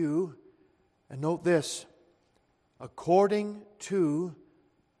grant you, and note this, according to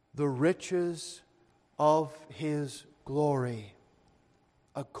the riches of His glory.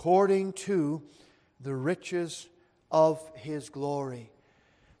 According to the riches of His glory.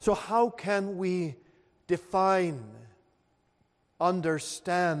 So how can we define,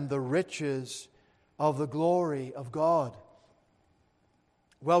 understand the riches of the glory of God?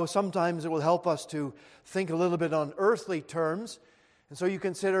 Well, sometimes it will help us to think a little bit on earthly terms. And so you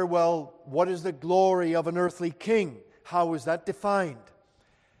consider, well, what is the glory of an earthly king? How is that defined?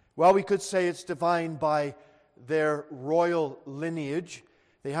 Well, we could say it's defined by their royal lineage.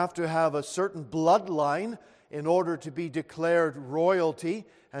 They have to have a certain bloodline in order to be declared royalty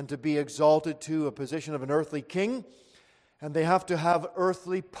and to be exalted to a position of an earthly king. And they have to have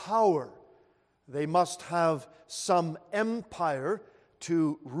earthly power. They must have some empire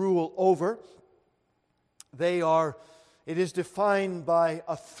to rule over. It is defined by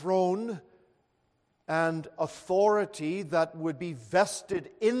a throne and authority that would be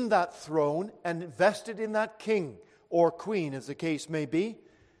vested in that throne and vested in that king or queen, as the case may be,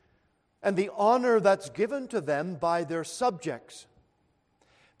 and the honor that's given to them by their subjects.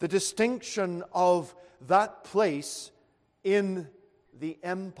 The distinction of that place in the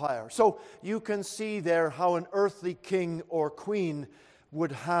empire. So you can see there how an earthly king or queen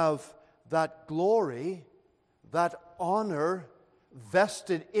would have that glory, that honor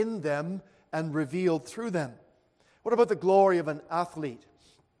vested in them and revealed through them. What about the glory of an athlete?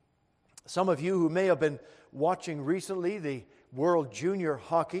 Some of you who may have been watching recently the World Junior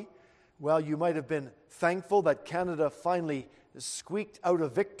Hockey, well, you might have been thankful that Canada finally squeaked out a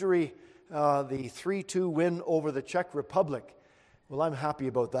victory, the 3-2 win over the Czech Republic. Well, I'm happy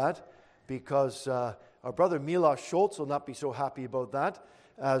about that because our brother Milos Schultz will not be so happy about that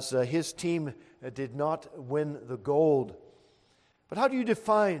as his team did not win the gold. But how do you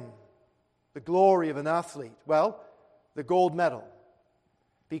define the glory of an athlete? Well, the gold medal.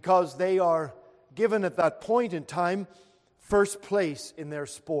 Because they are given at that point in time first place in their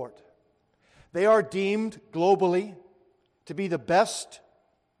sport. They are deemed globally to be the best,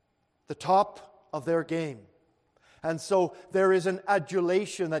 the top of their game. And so there is an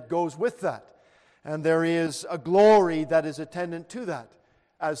adulation that goes with that. And there is a glory that is attendant to that.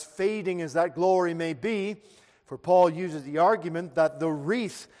 As fading as that glory may be, For Paul uses the argument that the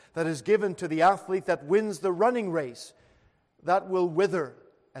wreath that is given to the athlete that wins the running race, that will wither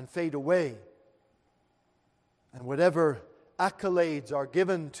and fade away. And whatever accolades are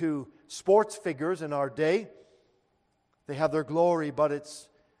given to sports figures in our day, they have their glory, but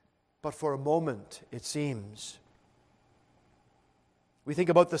for a moment, it seems. We think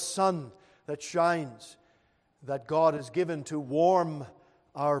about the sun that shines, that God has given to warm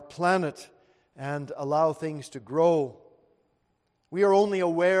our planet and allow things to grow. We are only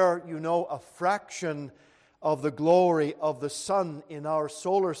aware, a fraction of the glory of the sun in our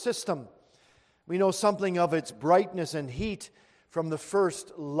solar system. We know something of its brightness and heat from the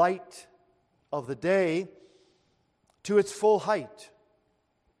first light of the day to its full height,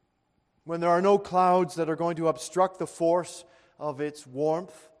 when there are no clouds that are going to obstruct the force of its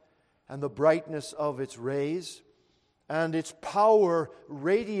warmth and the brightness of its rays, and its power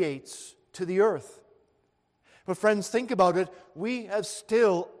radiates to the earth. But friends, think about it. We have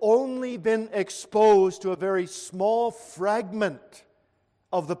still only been exposed to a very small fragment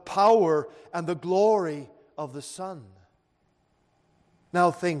of the power and the glory of the sun.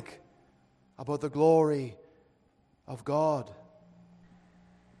 Now think about the glory of God.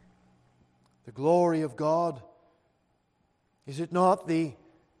 The glory of God, is it not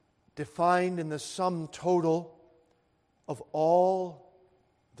defined in the sum total of all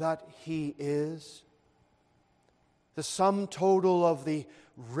that He is? The sum total of the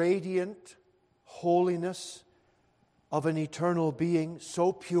radiant holiness of an eternal being,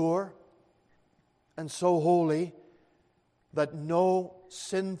 so pure and so holy that no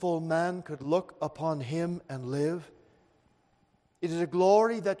sinful man could look upon Him and live. It is a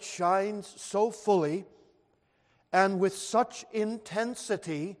glory that shines so fully and with such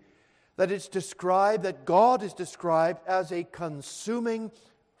intensity that God is described as a consuming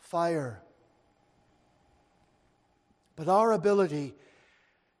fire. But our ability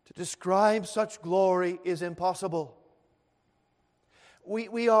to describe such glory is impossible.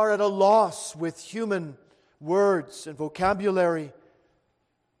 We are at a loss with human words and vocabulary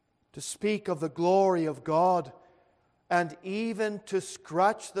to speak of the glory of God and even to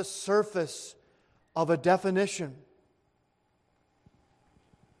scratch the surface of a definition.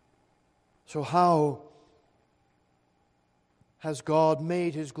 So how has God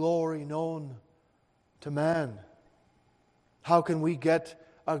made His glory known to man? How can we get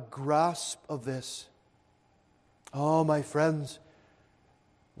a grasp of this? Oh, my friends,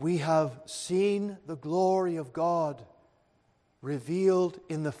 we have seen the glory of God revealed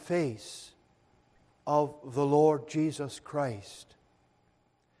in the face of the Lord Jesus Christ.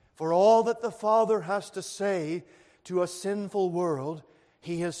 For all that the Father has to say to a sinful world,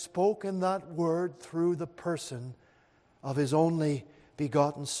 He has spoken that word through the person of His only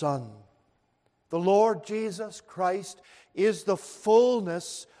begotten Son. The Lord Jesus Christ is the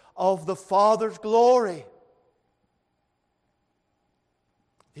fullness of the Father's glory,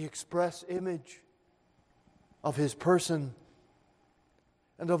 the express image of His person,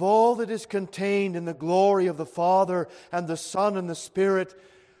 and of all that is contained in the glory of the Father and the Son and the Spirit.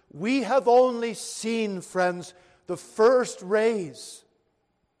 We have only seen, friends, the first rays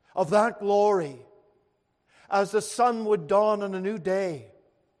of that glory as the sun would dawn on a new day.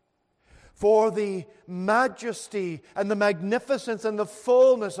 For the majesty and the magnificence and the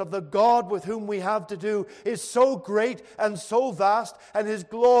fullness of the God with whom we have to do is so great and so vast, and His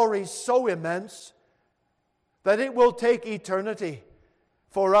glory so immense, that it will take eternity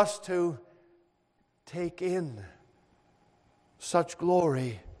for us to take in such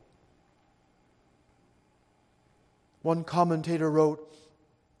glory. One commentator wrote,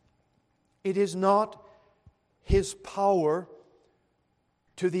 "It is not His power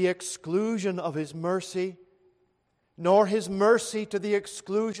to the exclusion of His mercy, nor His mercy to the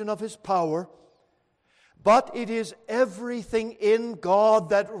exclusion of His power, but it is everything in God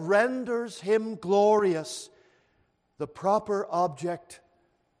that renders Him glorious, the proper object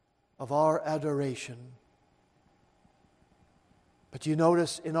of our adoration." But you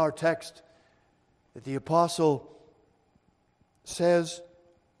notice in our text that the apostle says,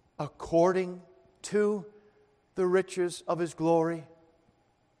 according to the riches of His glory,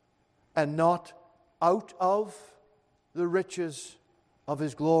 and not out of the riches of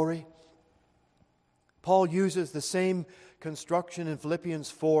His glory. Paul uses the same construction in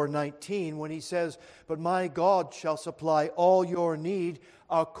Philippians 4:19 when he says, "But my God shall supply all your need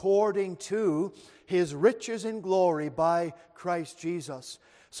according to His riches in glory by Christ Jesus."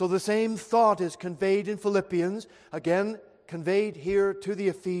 So the same thought is conveyed in Philippians, again conveyed here to the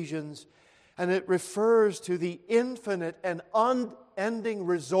Ephesians, and it refers to the infinite and unending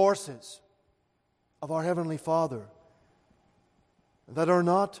resources of our Heavenly Father that are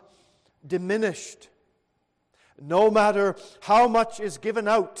not diminished, no matter how much is given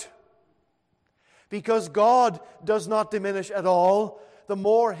out, because God does not diminish at all. The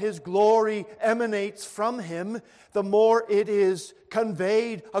more His glory emanates from Him, the more it is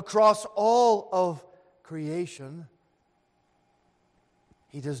conveyed across all of creation.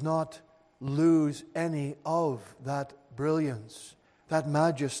 He does not lose any of that brilliance, that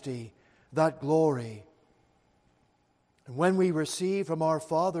majesty, that glory. And when we receive from our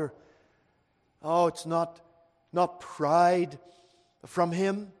Father, it's not pride from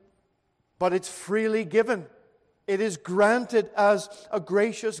Him, but it's freely given. It is granted as a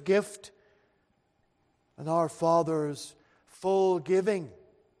gracious gift. And our Father's full giving,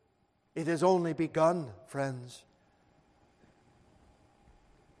 it has only begun, friends.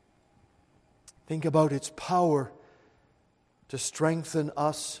 Think about its power to strengthen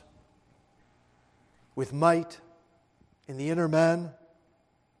us with might in the inner man.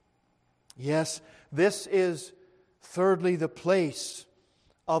 Yes, this is thirdly the place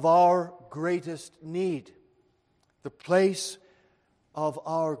of our greatest need, the place of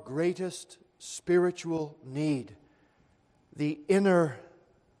our greatest spiritual need, the inner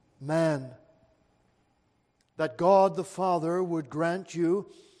man, that God the Father would grant you,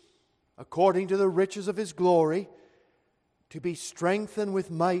 according to the riches of His glory, to be strengthened with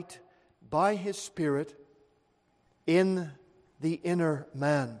might by His Spirit in the inner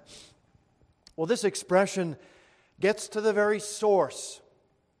man. Well, this expression gets to the very source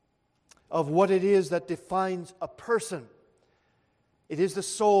of what it is that defines a person. It is the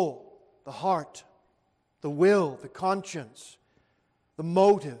soul, the heart, the will, the conscience, the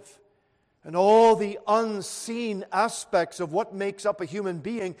motive, and all the unseen aspects of what makes up a human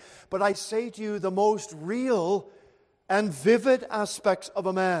being. But I say to you, the most real and vivid aspects of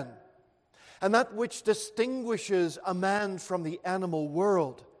a man, and that which distinguishes a man from the animal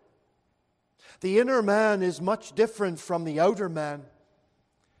world. The inner man is much different from the outer man.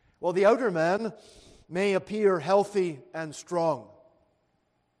 Well, the outer man may appear healthy and strong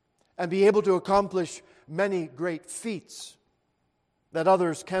and be able to accomplish many great feats that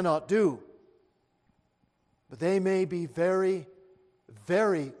others cannot do. But they may be very,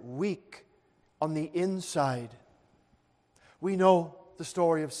 very weak on the inside. We know the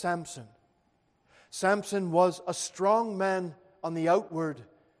story of Samson. Samson was a strong man on the outward,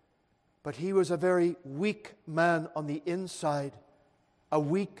 but he was a very weak man on the inside, a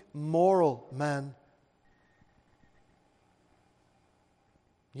weak moral man.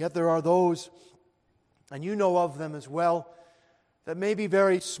 Yet there are those, and you know of them as well, that may be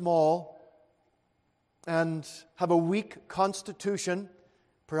very small and have a weak constitution,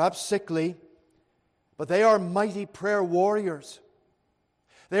 perhaps sickly, but they are mighty prayer warriors.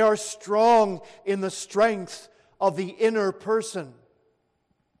 They are strong in the strength of the inner person.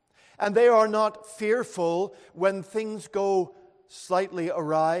 And they are not fearful when things go slightly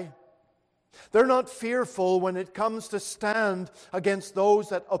awry. They're not fearful when it comes to stand against those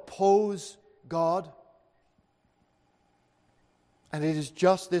that oppose God. And it is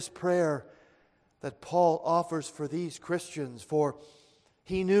just this prayer that Paul offers for these Christians, for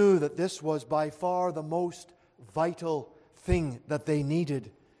he knew that this was by far the most vital thing that they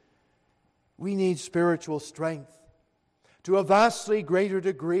needed. We need spiritual strength to a vastly greater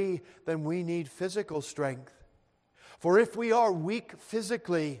degree than we need physical strength. For if we are weak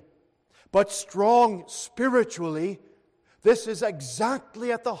physically, but strong spiritually, this is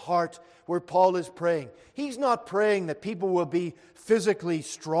exactly at the heart where Paul is praying. He's not praying that people will be physically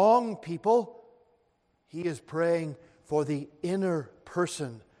strong people. He is praying for the inner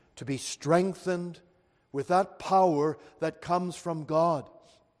person to be strengthened with that power that comes from God.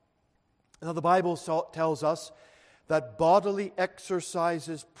 Now, the Bible tells us that bodily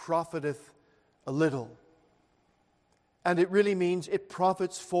exercises profiteth a little. And it really means it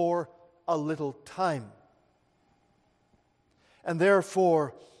profits for a little time. And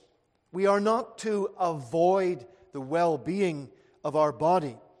therefore, we are not to avoid the well-being of our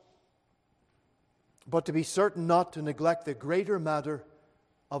body, but to be certain not to neglect the greater matter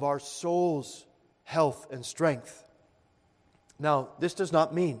of our soul's health and strength. Now, this does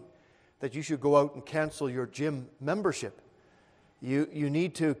not mean that you should go out and cancel your gym membership. You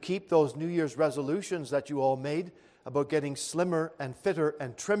need to keep those New Year's resolutions that you all made about getting slimmer and fitter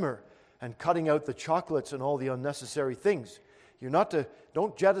and trimmer and cutting out the chocolates and all the unnecessary things.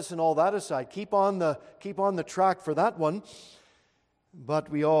 Don't jettison all that aside. Keep on the track for that one.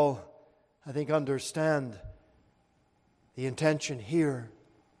 But we all, I think, understand the intention here,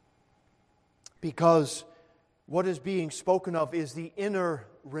 because what is being spoken of is the inner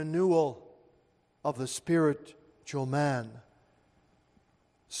renewal of the spiritual man.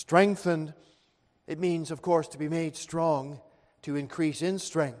 Strengthened, it means, of course, to be made strong, to increase in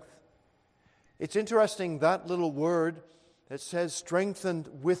strength. It's interesting, that little word that says strengthened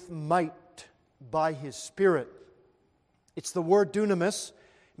with might by His Spirit. It's the word dunamis.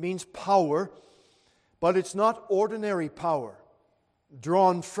 It means power, but it's not ordinary power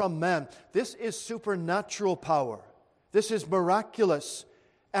drawn from man. This is supernatural power. This is miraculous,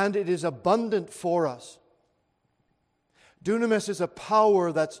 and it is abundant for us. Dunamis is a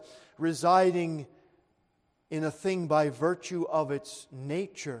power that's residing in a thing by virtue of its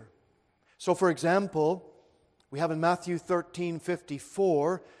nature. So, for example, we have in Matthew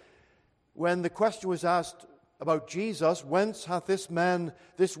 13:54, when the question was asked about Jesus, whence hath this man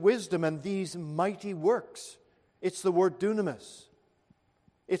this wisdom and these mighty works? It's the word dunamis.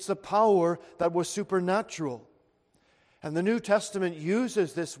 It's the power that was supernatural. And the New Testament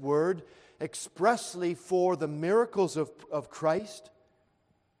uses this word expressly for the miracles of Christ,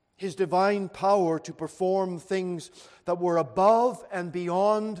 His divine power to perform things that were above and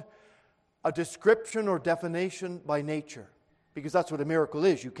beyond a description or definition by nature. Because that's what a miracle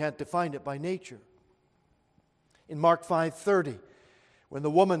is. You can't define it by nature. In Mark 5:30, when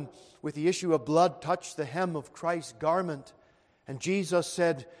the woman with the issue of blood touched the hem of Christ's garment, and Jesus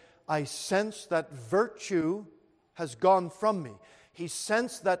said, I sense that virtue has gone from me. He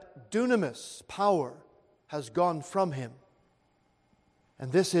sensed that dunamis, power, has gone from Him.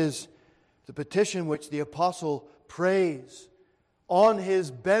 And this is the petition which the apostle prays on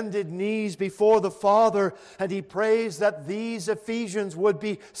his bended knees before the Father, and he prays that these Ephesians would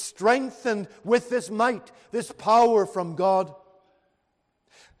be strengthened with this might, this power from God,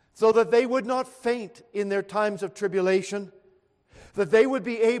 so that they would not faint in their times of tribulation, that they would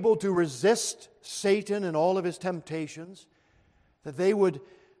be able to resist Satan and all of his temptations, that they would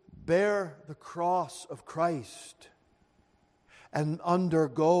bear the cross of Christ and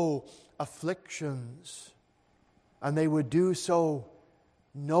undergo afflictions, and they would do so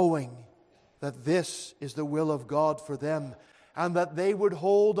knowing that this is the will of God for them, and that they would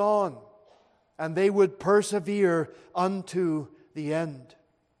hold on and they would persevere unto the end.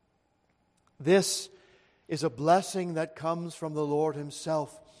 This is a blessing that comes from the Lord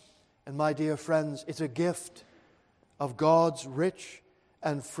Himself. And my dear friends, it's a gift of God's rich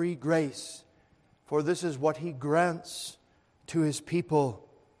and free grace, for this is what He grants to His people.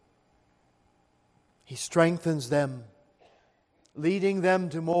 He strengthens them, leading them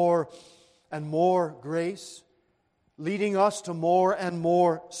to more and more grace, leading us to more and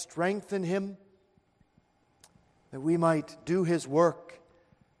more strength in Him, that we might do His work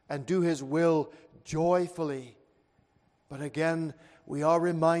and do His will joyfully. But again, we are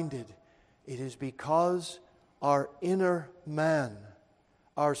reminded it is because our inner man,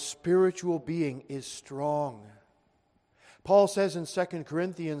 our spiritual being, is strong. Paul says in 2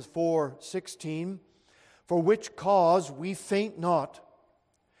 Corinthians 4:16, for which cause we faint not,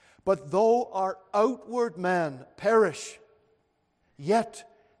 but though our outward man perish, yet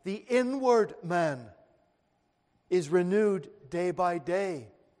the inward man is renewed day by day.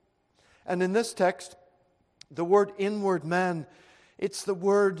 And in this text, the word inward man, it's the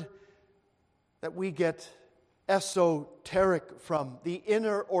word that we get esoteric from, the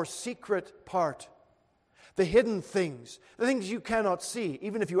inner or secret part, the hidden things, the things you cannot see.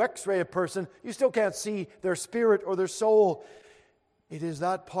 Even if you x-ray a person, you still can't see their spirit or their soul. It is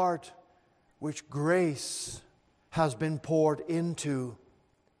that part which grace has been poured into,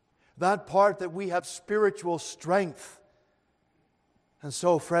 that part that we have spiritual strength. And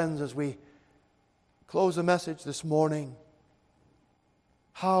so, friends, as we close the message this morning,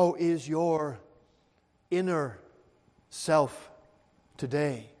 how is your inner self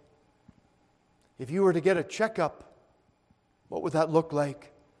today? If you were to get a checkup, what would that look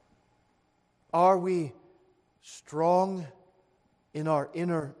like? Are we strong in our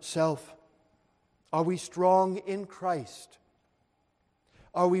inner self? Are we strong in Christ?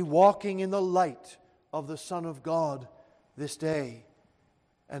 Are we walking in the light of the Son of God this day?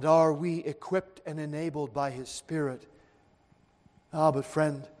 And are we equipped and enabled by His Spirit? But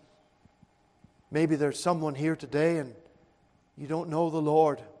friend, maybe there's someone here today and you don't know the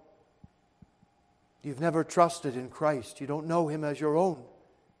Lord. You've never trusted in Christ. You don't know Him as your own.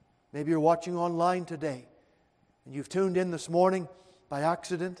 Maybe you're watching online today and you've tuned in this morning by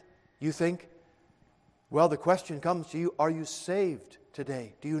accident. You think, well, the question comes to you, are you saved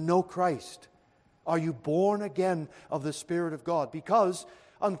today? Do you know Christ? Are you born again of the Spirit of God? Because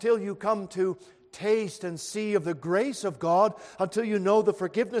until you come to taste and see of the grace of God, until you know the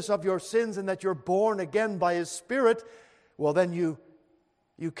forgiveness of your sins and that you're born again by His Spirit, well, then you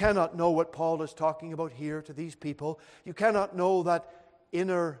You cannot know what Paul is talking about here to these people. You cannot know that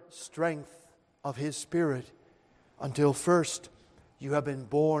inner strength of His Spirit until first you have been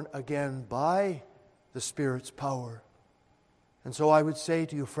born again by the Spirit's power. And so I would say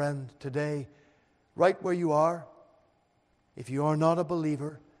to you, friend, today, right where you are, if you are not a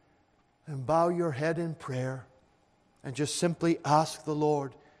believer, then bow your head in prayer and just simply ask the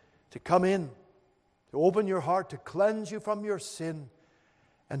Lord to come in, to open your heart, to cleanse you from your sin,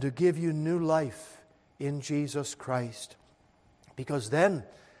 and to give you new life in Jesus Christ. Because then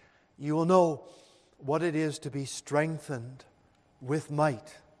you will know what it is to be strengthened with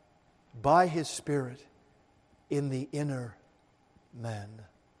might by His Spirit in the inner man.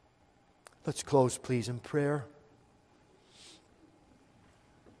 Let's close, please, in prayer.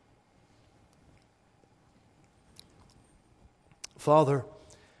 Father,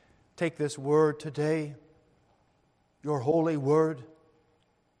 take this word today, your holy word,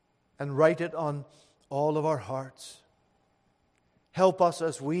 and write it on all of our hearts. Help us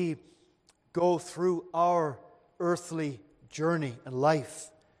as we go through our earthly journey and life.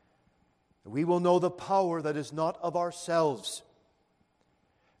 We will know the power that is not of ourselves,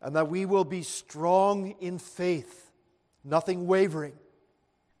 and that we will be strong in faith, nothing wavering.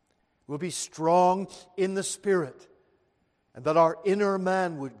 We'll be strong in the Spirit, and that our inner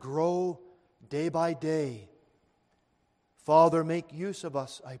man would grow day by day. Father, make use of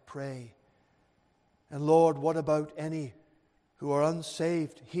us, I pray. And Lord, what about any who are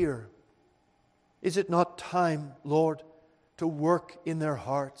unsaved here? Is it not time, Lord, to work in their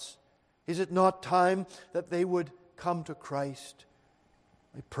hearts? Is it not time that they would come to Christ?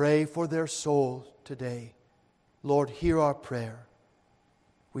 I pray for their souls today. Lord, hear our prayer.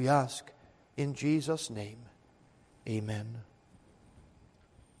 We ask in Jesus' name. Amen.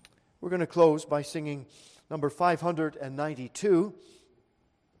 We're going to close by singing number 592.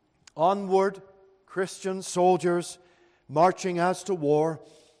 Onward, Christian soldiers, marching as to war,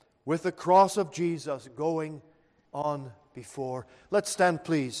 with the cross of Jesus going on before. Let's stand,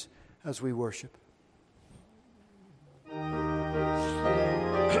 please, as we worship.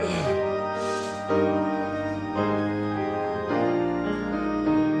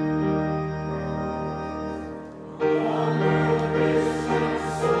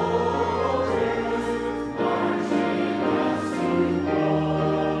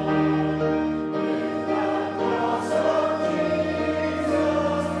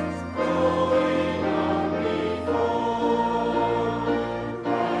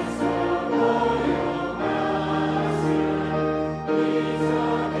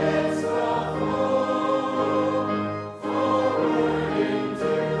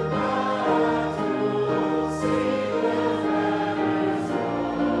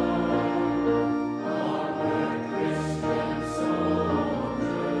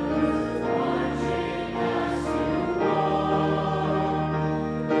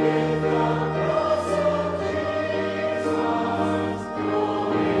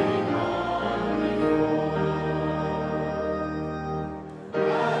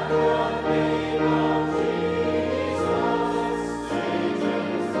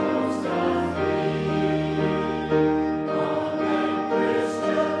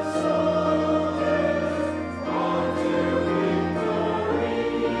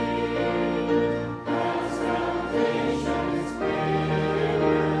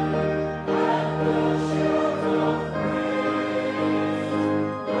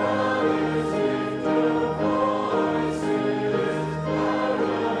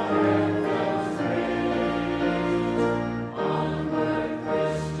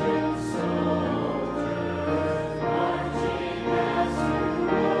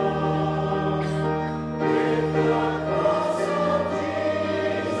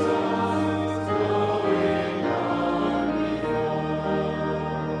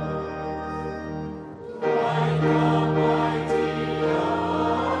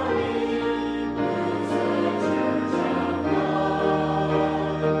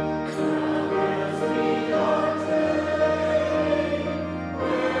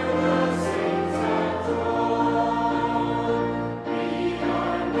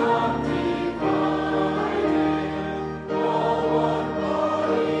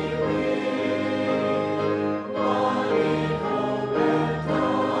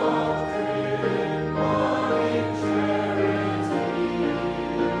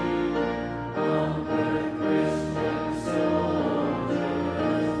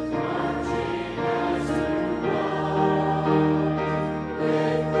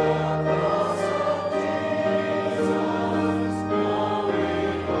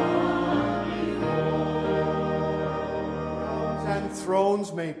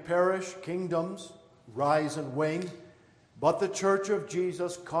 Thrones may perish, kingdoms rise and wane, but the church of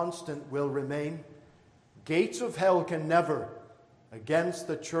Jesus constant will remain. Gates of hell can never against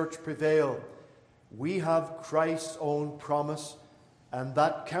the church prevail. We have Christ's own promise, and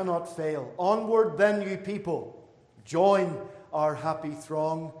that cannot fail. Onward then, ye people, join our happy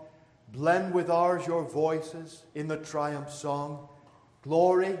throng. Blend with ours your voices in the triumph song.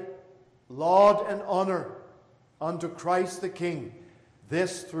 Glory, laud, and honor unto Christ the King.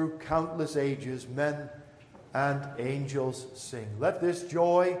 This through countless ages men and angels sing. Let this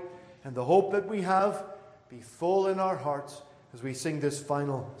joy and the hope that we have be full in our hearts as we sing this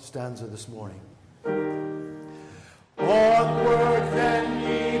final stanza this morning. Onward then,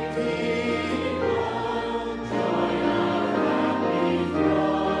 ye people, join our happy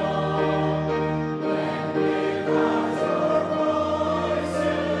throng. Blend with us your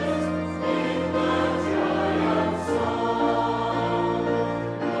voices in the triumph song.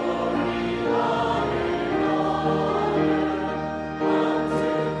 Glory, honor,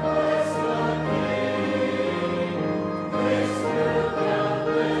 unto Christ the King. This through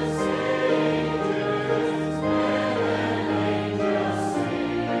countless ages men and angels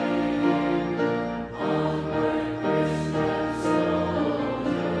sing. Onward, Christian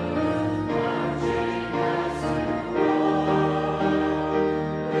soldiers, marching as to war.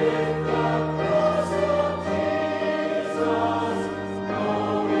 With the cross of Jesus going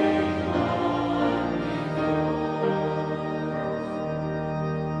on before.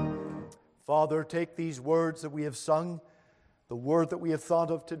 Father, take these words that we have sung, the word that we have thought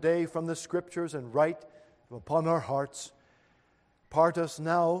of today from the Scriptures, and write them upon our hearts. Part us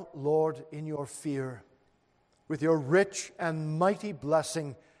now, Lord, in your fear. With your rich and mighty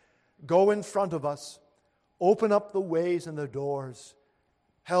blessing, go in front of us. Open up the ways and the doors.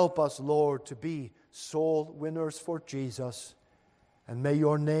 Help us, Lord, to be soul winners for Jesus. And may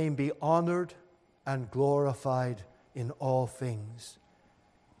your name be honored and glorified in all things.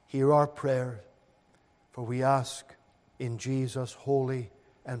 Hear our prayer, for we ask in Jesus' holy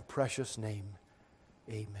and precious name. Amen.